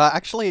more.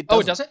 Actually, it doesn't.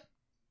 Oh, it doesn't?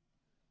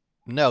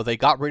 No, they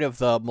got rid of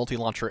the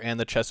multi-launcher and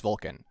the chest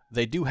Vulcan.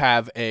 They do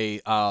have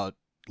the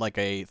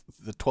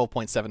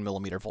 12.7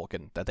 millimeter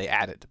Vulcan that they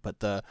added, but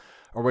the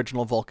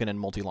original Vulcan and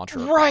multi-launcher.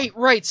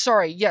 Right.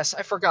 Sorry. Yes,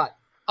 I forgot.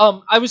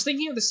 I was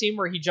thinking of the scene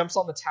where he jumps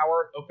on the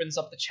tower, opens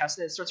up the chest,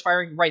 and it starts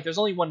firing. Right, there's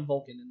only one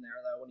Vulcan in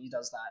there, though, when he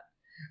does that.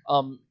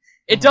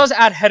 It does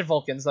add head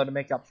Vulcans, though, to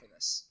make up for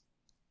this.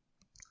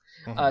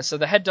 So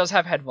the head does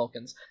have head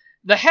Vulcans.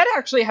 The head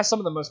actually has some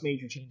of the most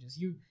major changes.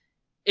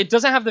 It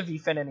doesn't have the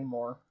V-fin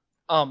anymore.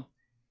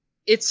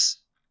 It's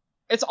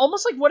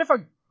almost like what if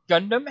a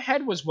Gundam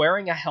head was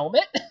wearing a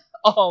helmet?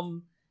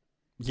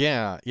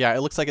 Yeah,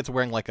 it looks like it's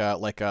wearing like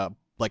a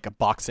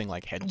boxing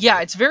head.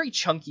 Yeah, it's very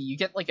chunky. You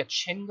get a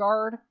chin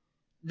guard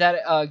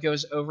that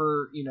goes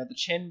over, the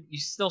chin. You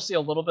still see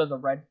a little bit of the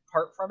red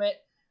part from it,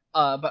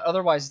 but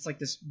otherwise it's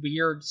this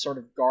weird sort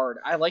of guard.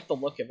 I like the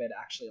look of it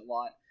actually a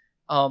lot.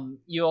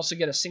 You also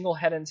get a single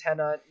head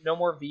antenna, no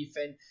more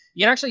V-fin.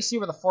 You can actually see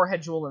where the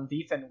forehead jewel and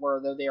V-fin were,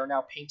 though they are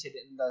now painted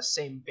in the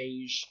same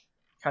beige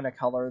kind of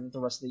color that the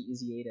rest of the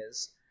EZ-8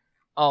 is.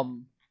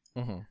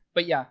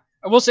 But yeah,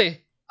 I will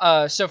say,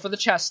 so for the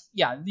chest,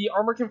 yeah, the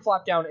armor can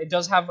flap down. It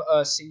does have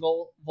a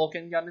single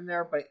Vulcan gun in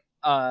there, but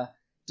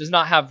does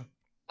not have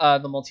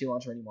the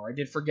multi-launcher anymore. I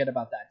did forget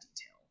about that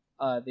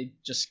detail. They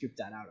just scooped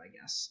that out, I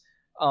guess.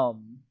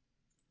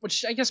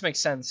 Which I guess makes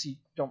sense. You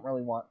don't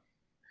really want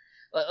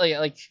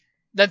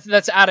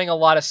that's adding a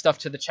lot of stuff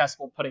to the chest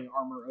while putting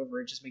armor over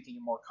it, just making it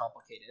more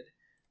complicated.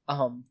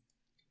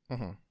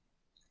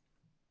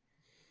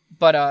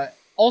 But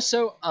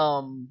also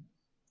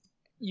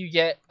you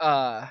get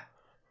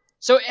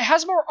so it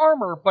has more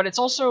armor, but it's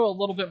also a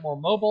little bit more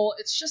mobile.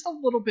 It's just a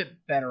little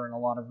bit better in a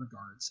lot of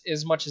regards,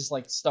 as much as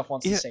stuff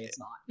wants to say it's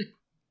not.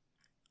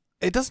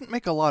 It doesn't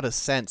make a lot of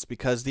sense,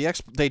 because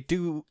they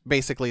do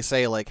basically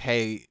say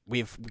hey,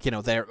 we've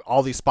there are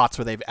all these spots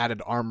where they've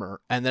added armor,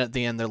 and then at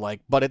the end they're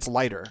but it's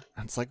lighter,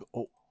 and it's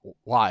oh,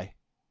 why?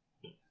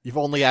 You've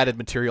only added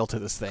material to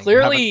this thing.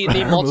 Clearly,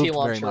 the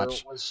multi-launcher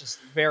was just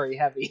very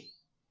heavy.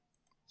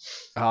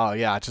 Oh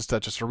yeah, just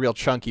a real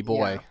chunky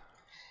boy.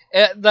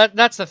 Yeah.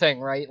 That's the thing,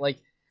 right?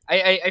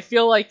 I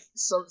feel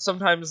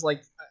sometimes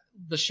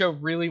the show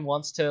really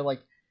wants to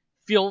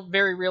feel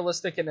very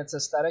realistic in its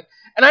aesthetic,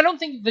 and I don't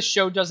think the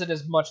show does it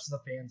as much as the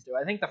fans do.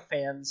 I think the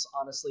fans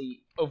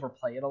honestly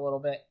overplay it a little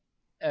bit.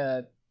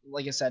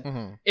 Like I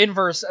said,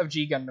 inverse of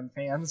G Gundam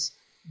fans,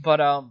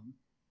 but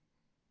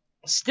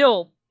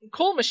still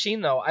cool machine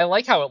though. I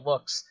like how it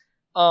looks.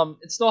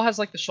 It still has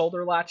the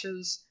shoulder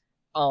latches.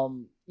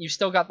 You've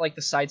still got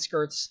the side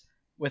skirts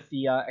with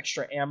the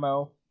extra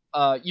ammo.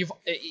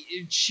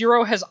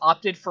 Shiro has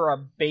opted for a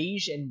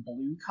beige and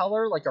blue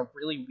color, a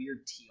really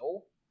weird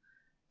teal.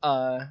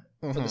 For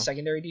the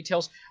secondary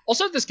details.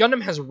 Also, this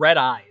Gundam has red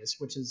eyes,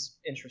 which is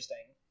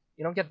interesting.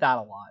 You don't get that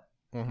a lot.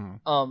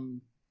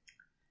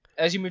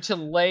 As you move to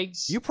the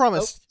legs, you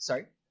promised. Oh,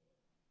 sorry.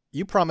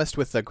 You promised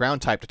with the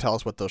ground type to tell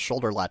us what those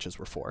shoulder latches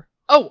were for.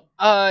 Oh,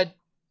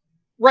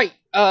 right.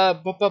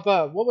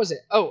 What was it?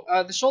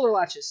 Oh, the shoulder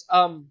latches.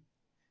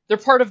 They're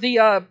part of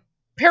the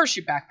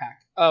parachute backpack.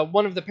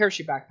 One of the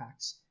parachute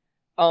backpacks.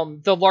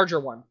 The larger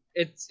one.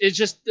 It's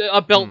just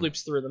a belt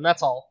loops through them.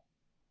 That's all.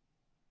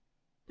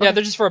 Yeah,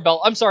 they're just for a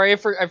belt. I'm sorry, I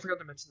forgot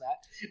to mention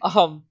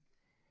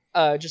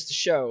that. Just to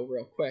show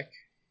real quick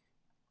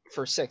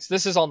for 6.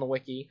 This is on the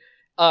wiki.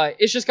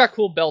 It's just got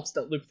cool belts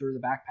that loop through the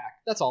backpack.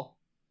 That's all.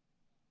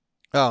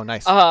 Oh,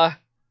 nice.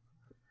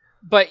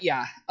 But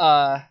yeah,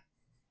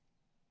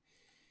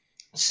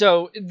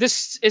 so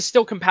this is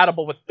still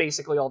compatible with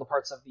basically all the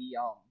parts of the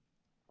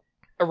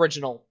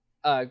original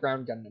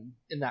Ground Gundam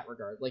in that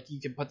regard. Like, you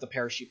can put the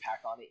parachute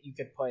pack on it. You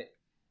could put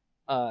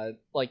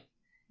like,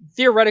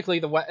 theoretically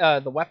the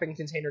weapon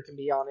container can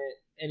be on it.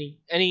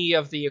 Any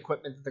of the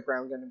equipment that the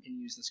Ground Gundam can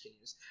use, this can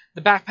use.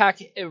 The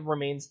backpack, it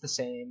remains the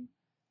same.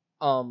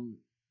 The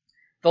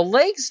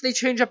legs, they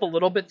change up a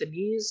little bit. The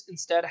knees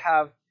instead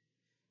have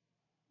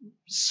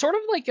sort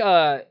of like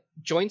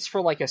joints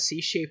for like a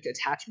C-shaped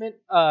attachment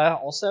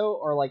also,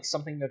 or like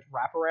something to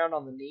wrap around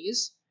on the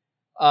knees.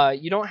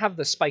 You don't have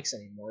the spikes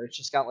anymore. It's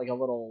just got like a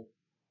little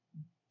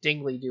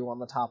dingly-do on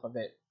the top of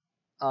it,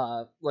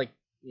 like,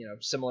 you know,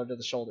 similar to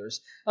the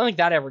shoulders. I don't think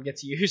that ever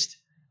gets used.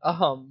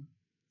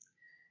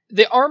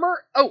 The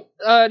armor,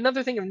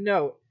 another thing of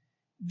note,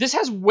 this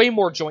has way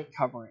more joint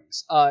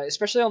coverings,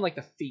 especially on like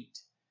the feet.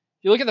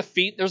 If you look at the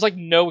feet, there's like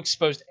no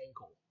exposed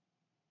ankle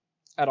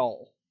at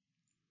all.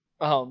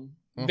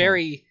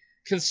 Very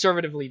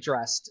conservatively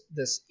dressed,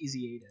 this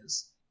EZ-8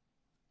 is.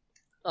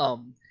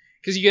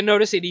 Because you can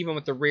notice it even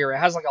with the rear. It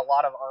has like a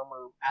lot of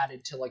armor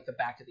added to like the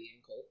back of the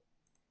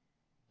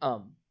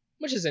ankle.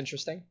 Which is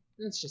interesting.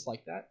 It's just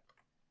like that.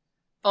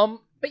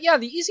 But yeah,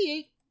 the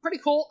EZ-8, pretty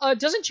cool.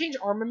 Doesn't change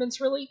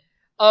armaments really.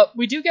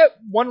 We do get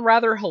one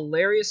rather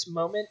hilarious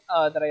moment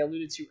that I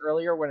alluded to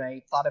earlier when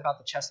I thought about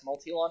the chest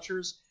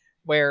multi-launchers,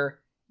 where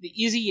the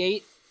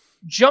EZ-8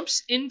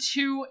 jumps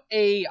into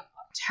a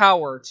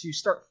tower to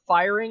start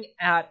firing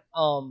at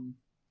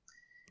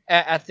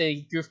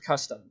the Goof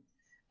Custom.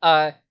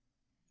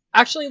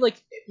 Actually, like,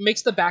 it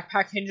makes the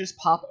backpack hinges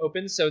pop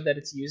open so that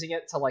it's using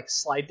it to like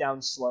slide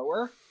down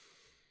slower,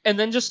 and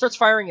then just starts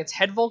firing its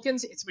head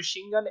Vulcans, its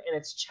machine gun, and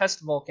its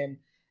chest Vulcan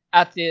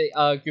at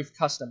the Goof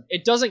Custom.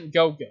 It doesn't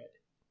go good.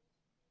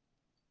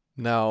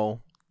 No,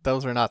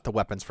 those are not the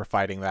weapons for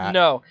fighting that.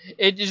 No,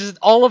 it just,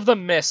 all of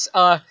them miss.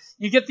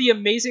 You get the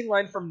amazing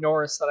line from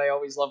Norris that I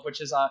always love,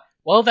 which is,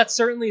 well, that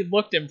certainly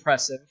looked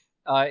impressive,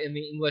 in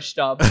the English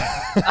dub.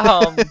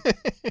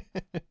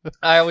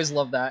 I always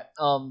love that.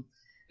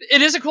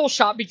 It is a cool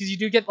shot because you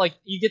do get, like,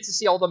 you get to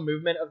see all the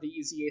movement of the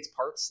EZ-8's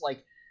parts.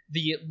 Like,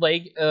 the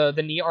leg,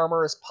 the knee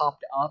armor is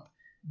popped up.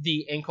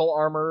 The ankle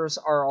armors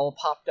are all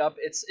popped up.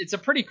 It's a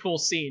pretty cool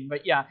scene.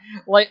 But yeah,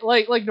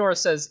 like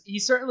Norris says, he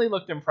certainly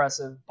looked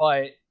impressive,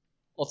 but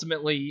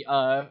ultimately,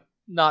 not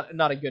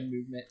a good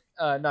movement.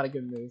 Not a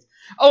good move.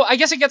 Oh, I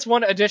guess it gets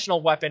one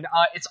additional weapon.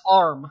 Its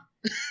arm.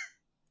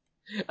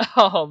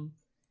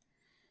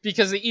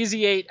 Because the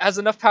EZ-8 has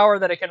enough power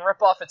that it can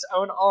rip off its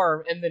own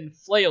arm and then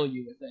flail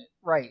you with it.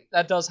 Right,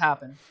 that does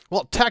happen.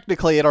 Well,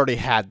 technically, it already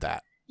had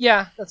that.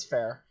 Yeah, that's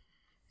fair.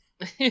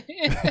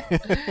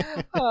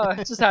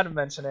 Just had to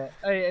mention it.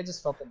 I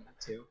just felt the need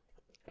to.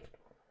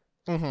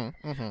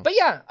 But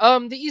yeah,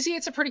 the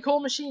EZ-8's a pretty cool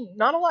machine.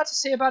 Not a lot to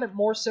say about it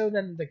more so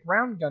than the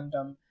Ground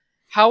Gundam.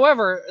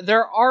 However,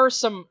 there are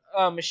some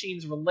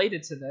machines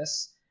related to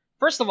this.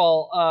 First of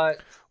all,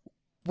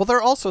 well, there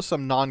are also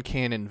some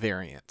non-canon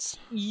variants.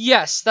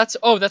 Yes, that's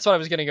what I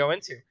was going to go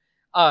into.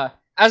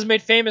 As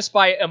made famous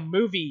by a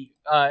movie,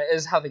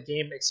 is how the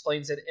game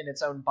explains it in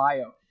its own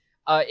bio.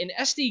 In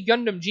SD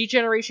Gundam G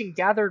Generation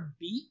Gather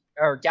Beat,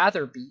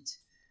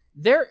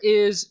 there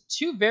is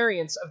two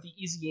variants of the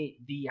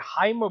EZ-8: the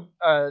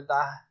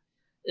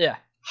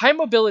High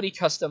Mobility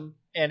Custom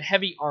and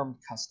Heavy Armed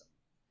Custom.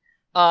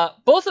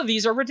 Both of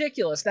these are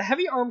ridiculous. The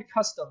Heavy Armed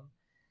Custom,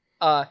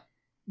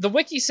 the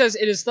wiki says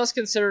it is thus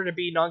considered to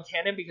be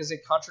non-canon because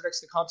it contradicts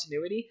the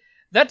continuity.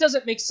 That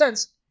doesn't make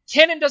sense.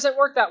 Canon doesn't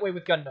work that way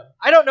with Gundam.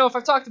 I don't know if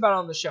I've talked about it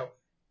on the show.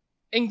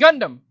 In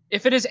Gundam,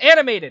 if it is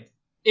animated,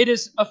 it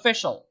is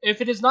official.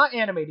 If it is not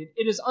animated,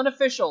 it is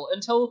unofficial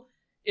until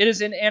it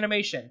is in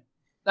animation.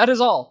 That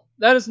is all.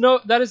 That is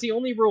the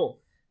only rule.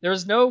 There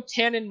is no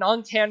canon,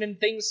 non-canon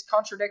things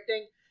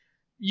contradicting.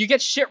 You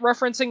get shit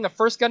referencing the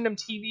first Gundam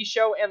TV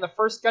show and the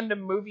first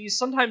Gundam movies,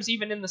 sometimes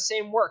even in the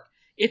same work.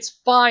 It's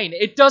fine.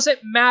 It doesn't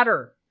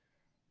matter.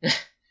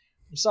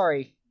 I'm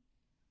sorry.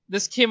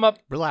 This came up.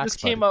 Relax,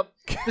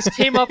 This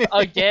came up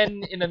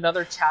again in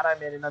another chat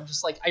I'm in, and I'm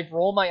just like, I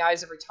roll my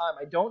eyes every time.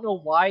 I don't know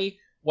why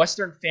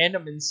Western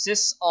fandom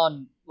insists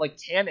on,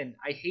 like, canon.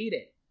 I hate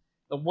it.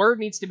 The word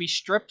needs to be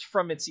stripped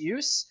from its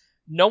use.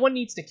 No one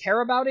needs to care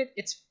about it.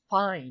 It's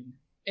fine.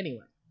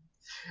 Anyway.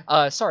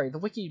 Sorry, the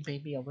wiki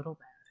made me a little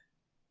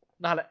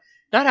mad.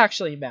 Not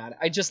actually mad.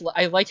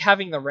 I like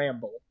having the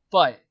ramble,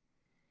 but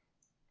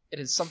it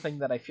is something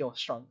that I feel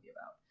strongly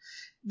about.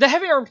 The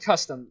Heavy Armed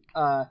Custom,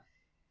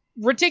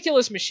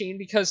 ridiculous machine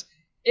because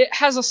it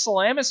has a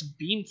Salamis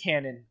beam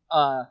cannon,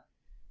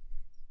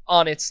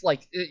 on its,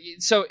 like,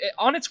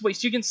 on its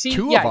waist, you can see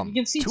two of them. You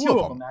can see two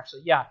of them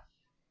actually. Yeah,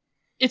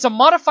 it's a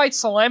modified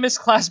Salamis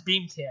class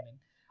beam cannon.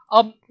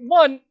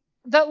 One,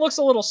 that looks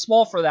a little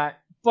small for that,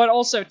 but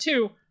also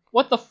two,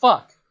 what the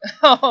fuck?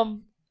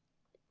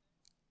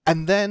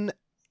 And then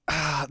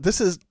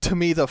this is, to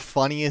me, the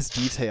funniest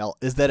detail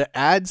is that it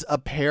adds a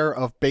pair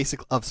of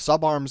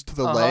subarms to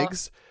the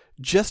legs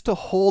just to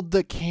hold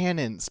the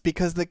cannons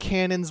because the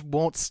cannons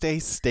won't stay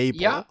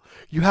stable. Yeah.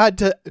 You had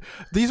to.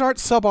 These aren't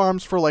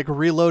subarms for like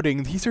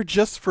reloading. These are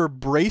just for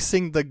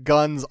bracing the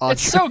guns on.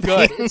 It's so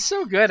good. It's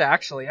so good,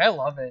 actually. I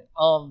love it.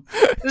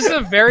 This is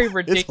a very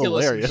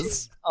ridiculous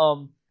hilarious.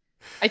 machine.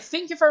 I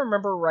think if I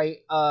remember right,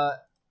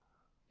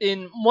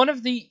 in one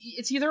of the,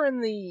 it's either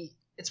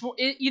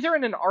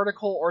in an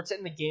article or it's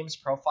in the game's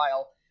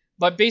profile.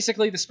 But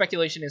basically, the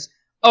speculation is,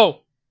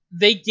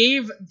 they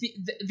gave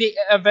the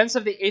events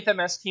of the 8th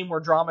MS team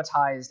were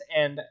dramatized,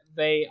 and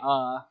they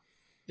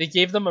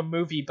gave them a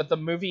movie, but the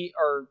movie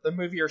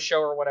or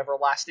show or whatever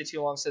lasted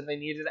too long, so they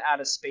needed to add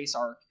a space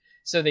arc.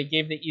 So they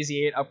gave the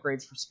Easy 8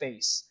 upgrades for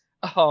space.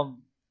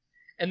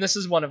 And this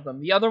is one of them.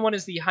 The other one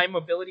is the High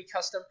Mobility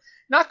Custom.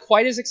 Not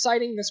quite as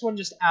exciting. This one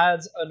just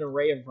adds an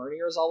array of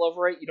verniers all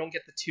over it. You don't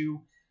get the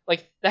two,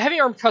 like the Heavy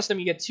Arm Custom.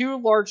 You get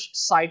 2 large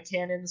side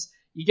cannons.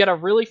 You get a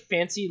really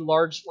fancy,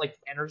 large, like,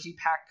 energy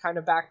pack kind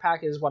of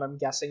backpack, is what I'm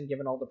guessing,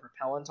 given all the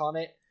propellant on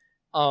it.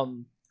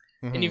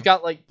 And you've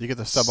got, like, you get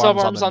the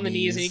subarms on the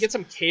knees, and you get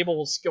some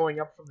cables going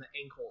up from the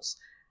ankles.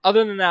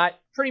 Other than that,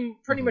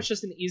 pretty much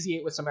just an Easy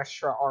 8 with some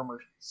extra armor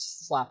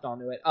slapped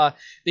onto it.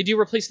 They do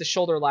replace the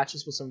shoulder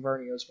latches with some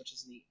verniers, which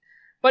is neat.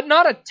 But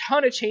not a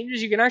ton of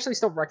changes. You can actually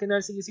still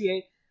recognize the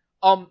Easy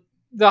 8.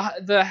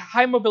 The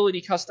High Mobility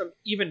Custom,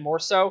 even more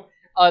so.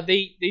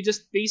 They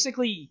just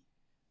basically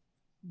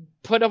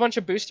put a bunch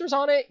of boosters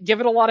on it, give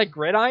it a lot of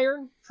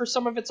gridiron for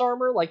some of its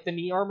armor, like the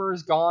knee armor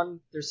is gone,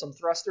 there's some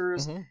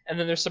thrusters, and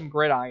then there's some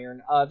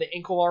gridiron. The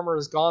ankle armor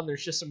is gone,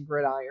 there's just some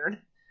gridiron.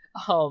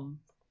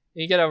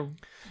 You get a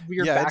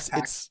weird backpack.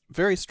 It's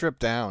very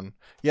stripped down.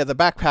 Yeah, the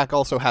backpack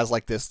also has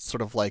like this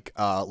sort of like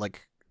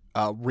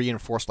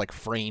reinforced like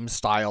frame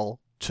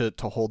style to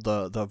hold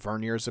the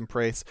verniers in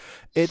place.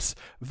 It's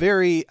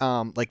very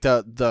like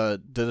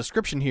the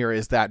description here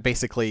is that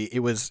basically it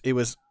was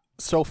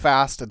so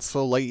fast and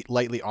so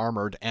lightly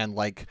armored and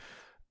like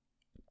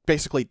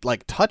basically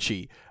like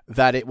touchy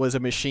that it was a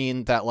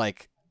machine that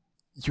like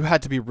you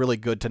had to be really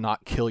good to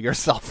not kill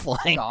yourself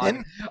flying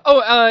in.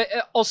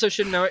 Also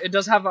should note, it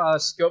does have a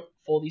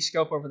fully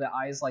scope over the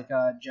eyes, like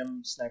a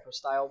gem sniper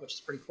style, which is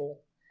pretty cool.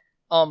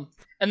 And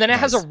then it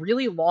has a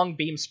really long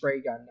beam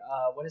spray gun.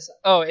 What is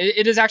that?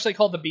 It is actually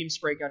called the beam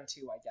spray gun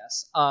 2, I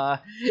guess.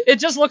 It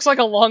just looks like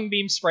a long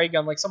beam spray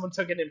gun, like someone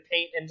took it in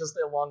paint and just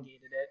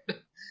elongated it.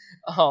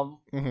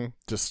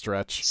 Just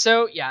stretch.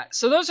 So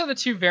those are the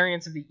 2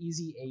 variants of the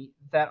Easy 8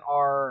 that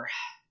are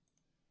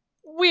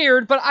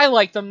weird, but I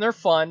like them. They're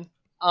fun.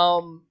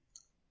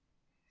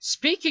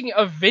 Speaking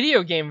of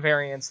video game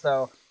variants,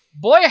 though,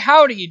 boy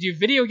howdy, do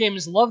video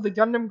games love the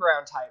Gundam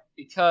ground type,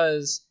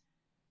 because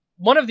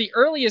one of the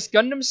earliest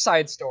Gundam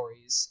side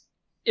stories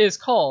is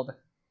called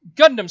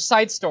Gundam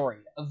Side Story: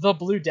 The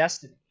Blue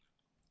Destiny.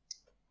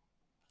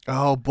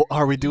 Oh,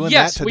 are we doing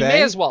that today? Yes, we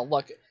may as well.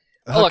 Look,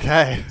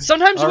 okay.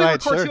 Sometimes we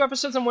record 2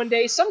 episodes in one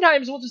day.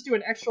 Sometimes we'll just do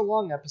an extra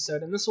long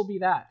episode, and this will be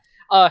that.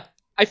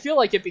 I feel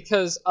like it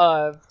because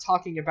of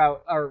talking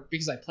about, or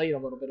because I played a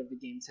little bit of the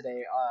game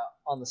today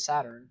on the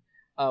Saturn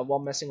while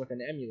messing with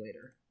an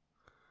emulator.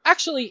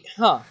 Actually,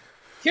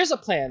 here's a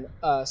plan,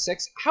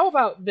 Six. How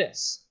about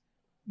this?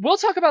 We'll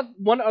talk about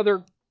one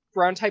other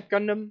ground type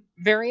Gundam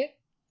variant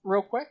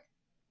real quick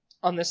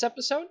on this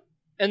episode,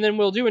 and then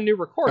we'll do a new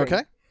recording.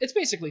 Okay. It's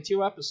basically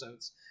 2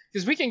 episodes.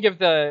 Because we could give,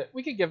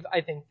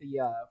 I think, the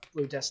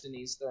Blue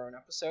Destinies their own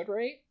episode,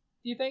 right?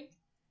 Do you think?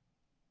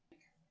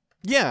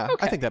 Yeah,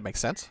 okay. I think that makes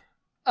sense.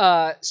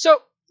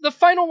 So the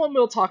final one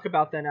we'll talk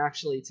about then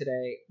actually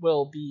today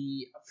will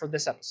be, for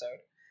this episode,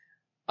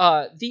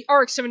 the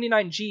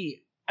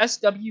RX-79G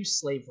SW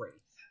Slave Wraith.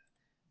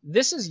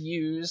 This is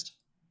used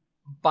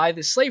by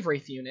the Slave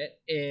Wraith unit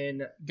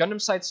in Gundam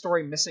Side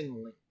Story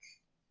Missing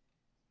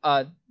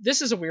Link.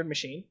 This is a weird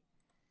machine.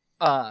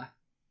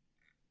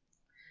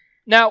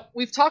 Now,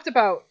 we've talked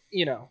about,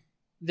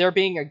 there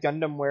being a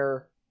Gundam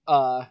where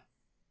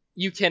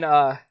you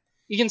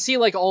can see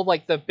like all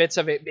like the bits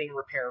of it being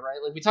repaired, right?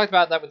 Like we talked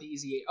about that with the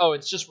Easy 8. Oh,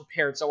 it's just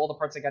repaired, so all the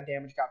parts that got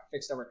damaged got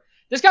fixed over.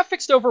 This got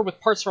fixed over with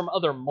parts from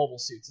other mobile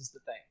suits is the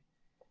thing.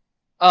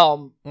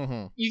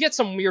 You get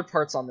some weird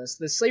parts on this.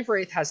 The Slave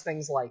Wraith has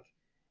things like,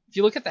 if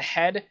you look at the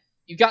head,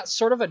 you got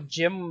sort of a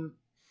Gym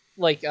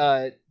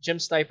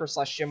Sniper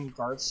 / Gym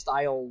Guard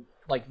style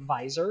like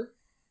visor.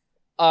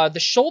 The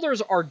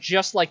shoulders are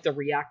just like the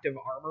reactive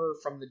armor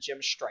from the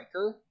Gym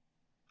Striker.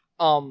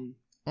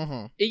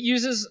 It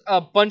uses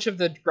a bunch of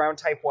the ground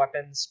type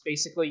weapons,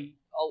 basically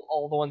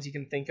all the ones you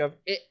can think of.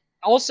 It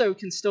also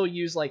can still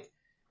use like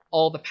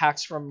all the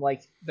packs from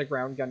like the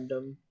Ground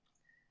Gundam.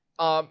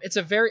 It's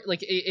a very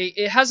like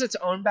it has its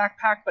own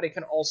backpack, but it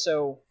can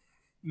also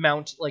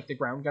mount like the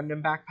Ground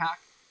Gundam backpack.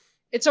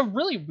 It's a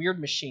really weird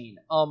machine.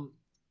 The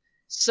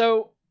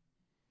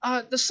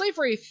Slave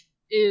Wraith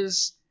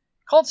is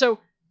called so.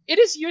 It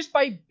is used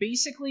by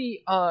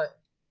basically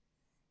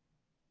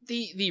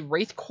the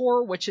Wraith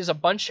Corps, which is a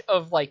bunch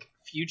of like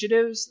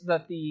fugitives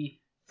that the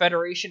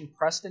Federation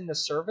pressed into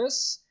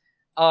service.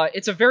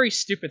 It's a very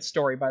stupid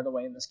story, by the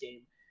way, in this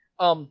game.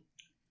 The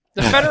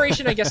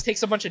Federation, I guess,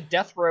 takes a bunch of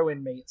death row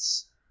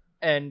inmates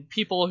and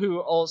people who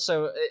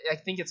also, I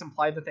think it's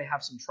implied that they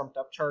have some trumped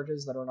up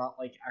charges that are not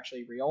like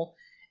actually real,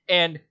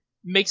 and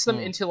makes them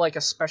into like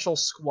a special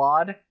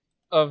squad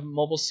of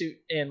Mobile Suit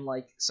and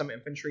like some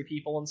infantry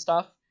people and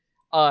stuff,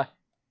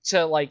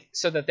 to like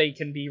so that they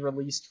can be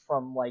released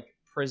from like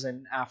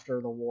prison after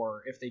the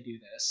war if they do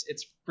this.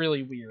 It's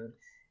really weird,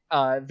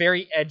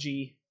 very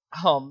edgy.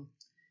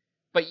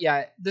 But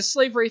yeah, the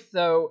Slave Wraith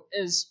though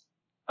is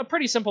a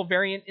pretty simple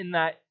variant in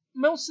that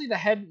mostly the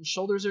head and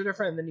shoulders are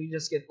different, and then you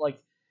just get like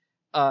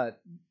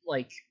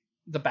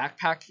the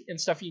backpack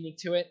and stuff unique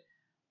to it.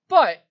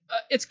 But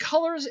its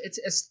colors, its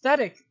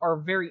aesthetic are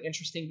very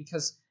interesting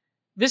because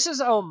this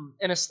is an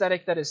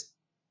aesthetic that is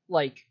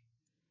like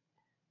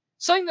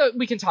something that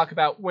we can talk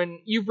about when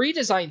you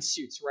redesign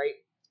suits, right?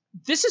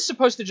 This is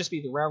supposed to just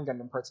be the round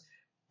Gundam parts,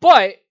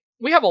 but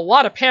we have a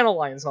lot of panel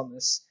lines on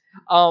this.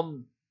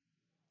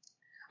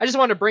 I just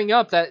want to bring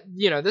up that,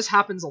 this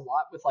happens a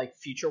lot with like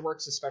Future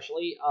Works,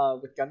 especially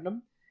with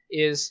Gundam,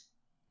 is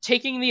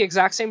taking the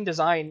exact same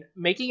design,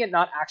 making it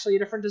not actually a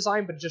different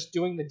design, but just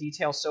doing the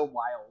detail so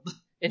wild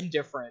and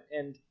different.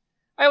 And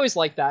I always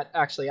like that,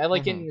 actually. I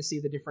like getting to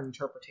see the different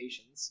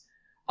interpretations.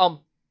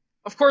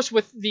 Of course,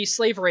 with the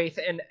Slave Wraith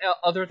and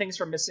other things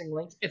from Missing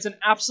Link, it's an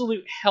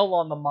absolute hell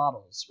on the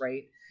models,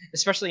 right?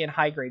 Especially in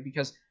high grade,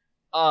 because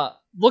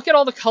look at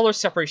all the color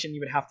separation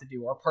you would have to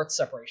do, or part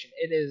separation.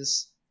 It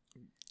is,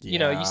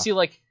 you see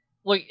like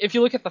if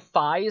you look at the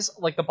thighs,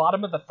 like the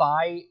bottom of the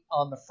thigh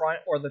on the front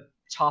or the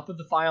top of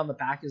the thigh on the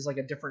back is like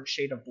a different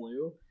shade of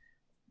blue,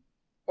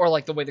 or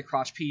like the way the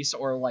crotch piece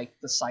or like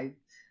the side,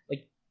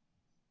 like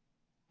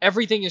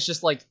everything is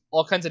just like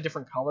all kinds of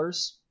different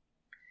colors.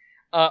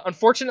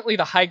 Unfortunately,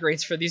 the high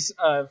grades for these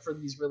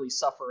really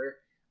suffer.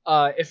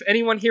 If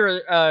anyone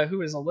here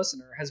who is a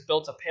listener has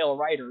built a Pale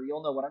Rider,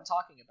 you'll know what I'm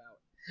talking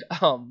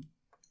about.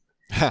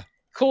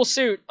 Cool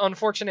suit,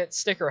 unfortunate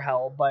sticker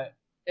hell, but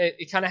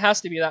it kind of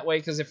has to be that way,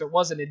 because if it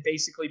wasn't, it'd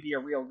basically be a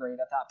real grade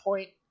at that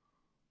point.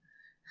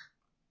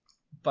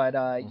 But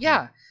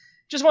yeah,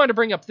 just wanted to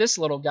bring up this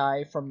little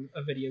guy from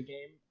a video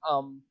game,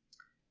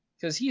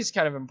 because he's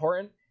kind of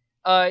important.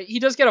 He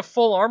does get a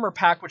full armor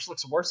pack, which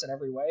looks worse in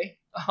every way.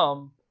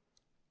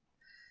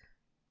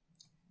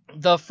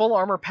 The full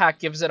armor pack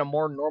gives it a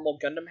more normal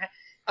Gundam head.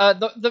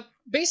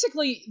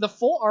 Basically the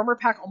full armor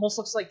pack almost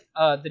looks like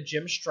the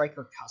Gym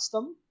Striker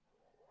custom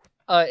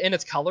in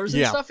its colors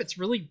and stuff. It's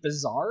really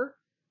bizarre.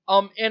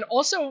 And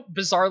also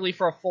bizarrely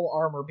for a full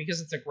armor, because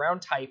it's a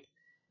ground type,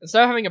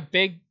 instead of having a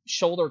big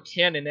shoulder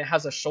cannon, it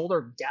has a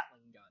shoulder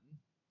Gatling gun,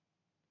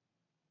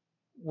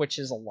 which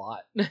is a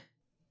lot. And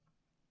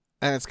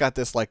it's got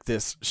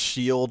this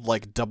shield,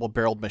 like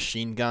double-barreled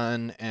machine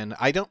gun, and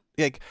I don't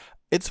like.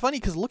 It's funny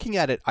because looking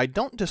at it, I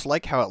don't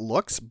dislike how it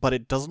looks, but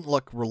it doesn't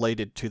look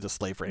related to the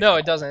Slave Wraith. No,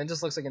 it doesn't. It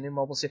just looks like a new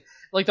mobile suit.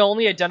 Like, the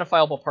only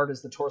identifiable part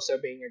is the torso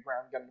being a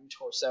ground Gundam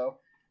torso.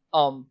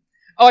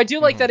 I do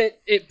like that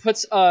it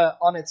puts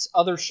on its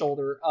other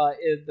shoulder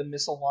the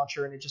missile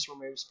launcher, and it just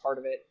removes part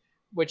of it,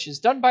 which is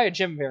done by a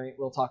gym variant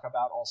we'll talk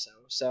about also.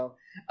 So,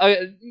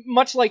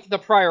 much like the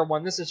prior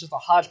one, this is just a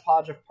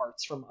hodgepodge of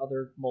parts from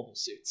other mobile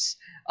suits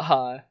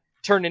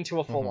turned into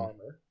a full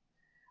armor.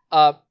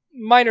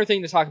 Minor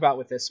thing to talk about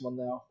with this one,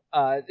 though.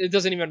 It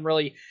doesn't even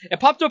really... It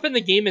popped up in the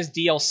game as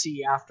DLC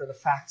after the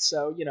fact,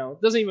 so, it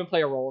doesn't even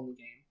play a role in the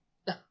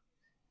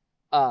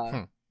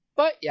game.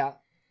 But, yeah.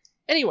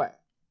 Anyway.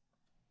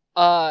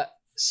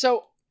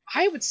 So,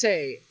 I would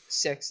say,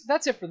 6,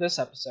 that's it for this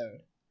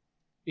episode.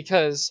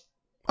 Because...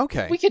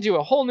 Okay. We could do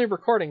a whole new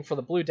recording for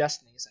the Blue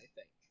Destinies, I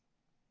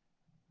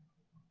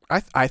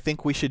think. I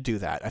think we should do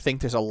that. I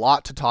think there's a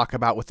lot to talk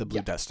about with the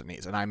Blue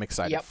Destinies, and I'm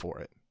excited for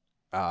it.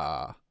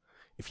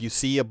 If you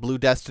see a Blue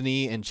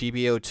Destiny in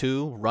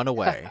GBO2, run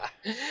away.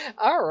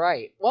 All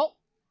right. Well,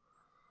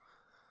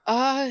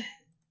 I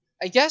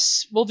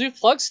guess we'll do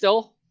plugs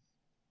still.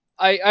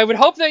 I would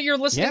hope that you're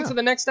listening to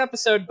the next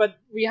episode, but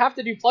we have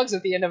to do plugs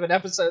at the end of an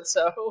episode,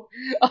 so...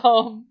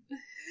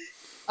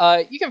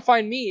 you can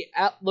find me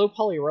at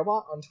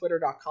lowpolyrobot on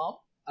twitter.com.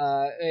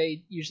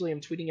 I usually am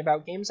tweeting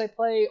about games I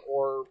play,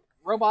 or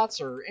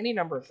robots, or any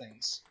number of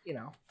things.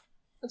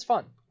 It's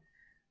fun.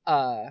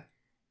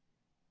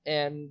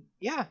 And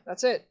yeah,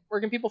 that's it. Where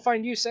can people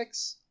find you,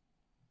 Six?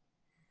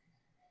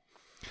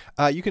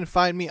 You can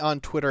find me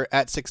on Twitter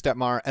at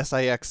Sixdettmar,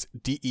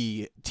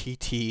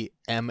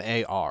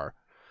 SIXDETTMAR.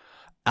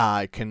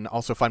 You can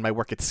also find my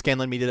work at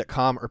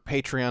scanlinemedia.com or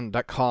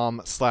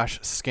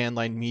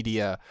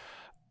patreon.com/scanlinemedia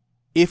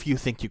if you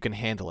think you can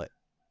handle it.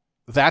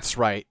 That's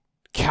right.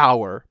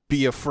 Cower.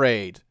 Be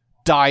afraid.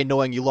 Die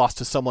knowing you lost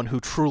to someone who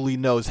truly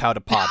knows how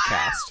to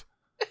podcast.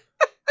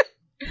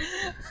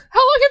 How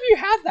long have you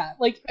had that?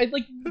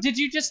 Did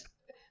you just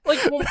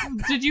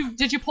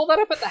did you pull that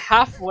up at the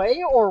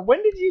halfway, or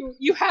when did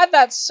you had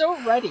that so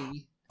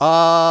ready?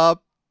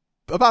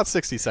 About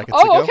 60 seconds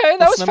ago. Oh, okay,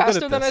 that was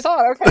faster than I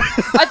thought. Okay,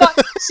 I thought.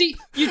 See,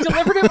 you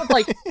delivered it with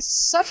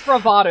such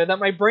bravado that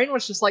my brain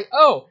was just like,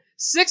 oh,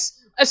 6.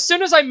 As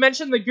soon as I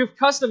mentioned the Goof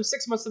Custom,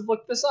 6 must have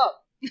looked this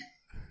up.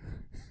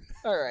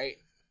 All right.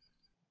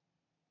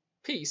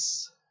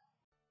 Peace.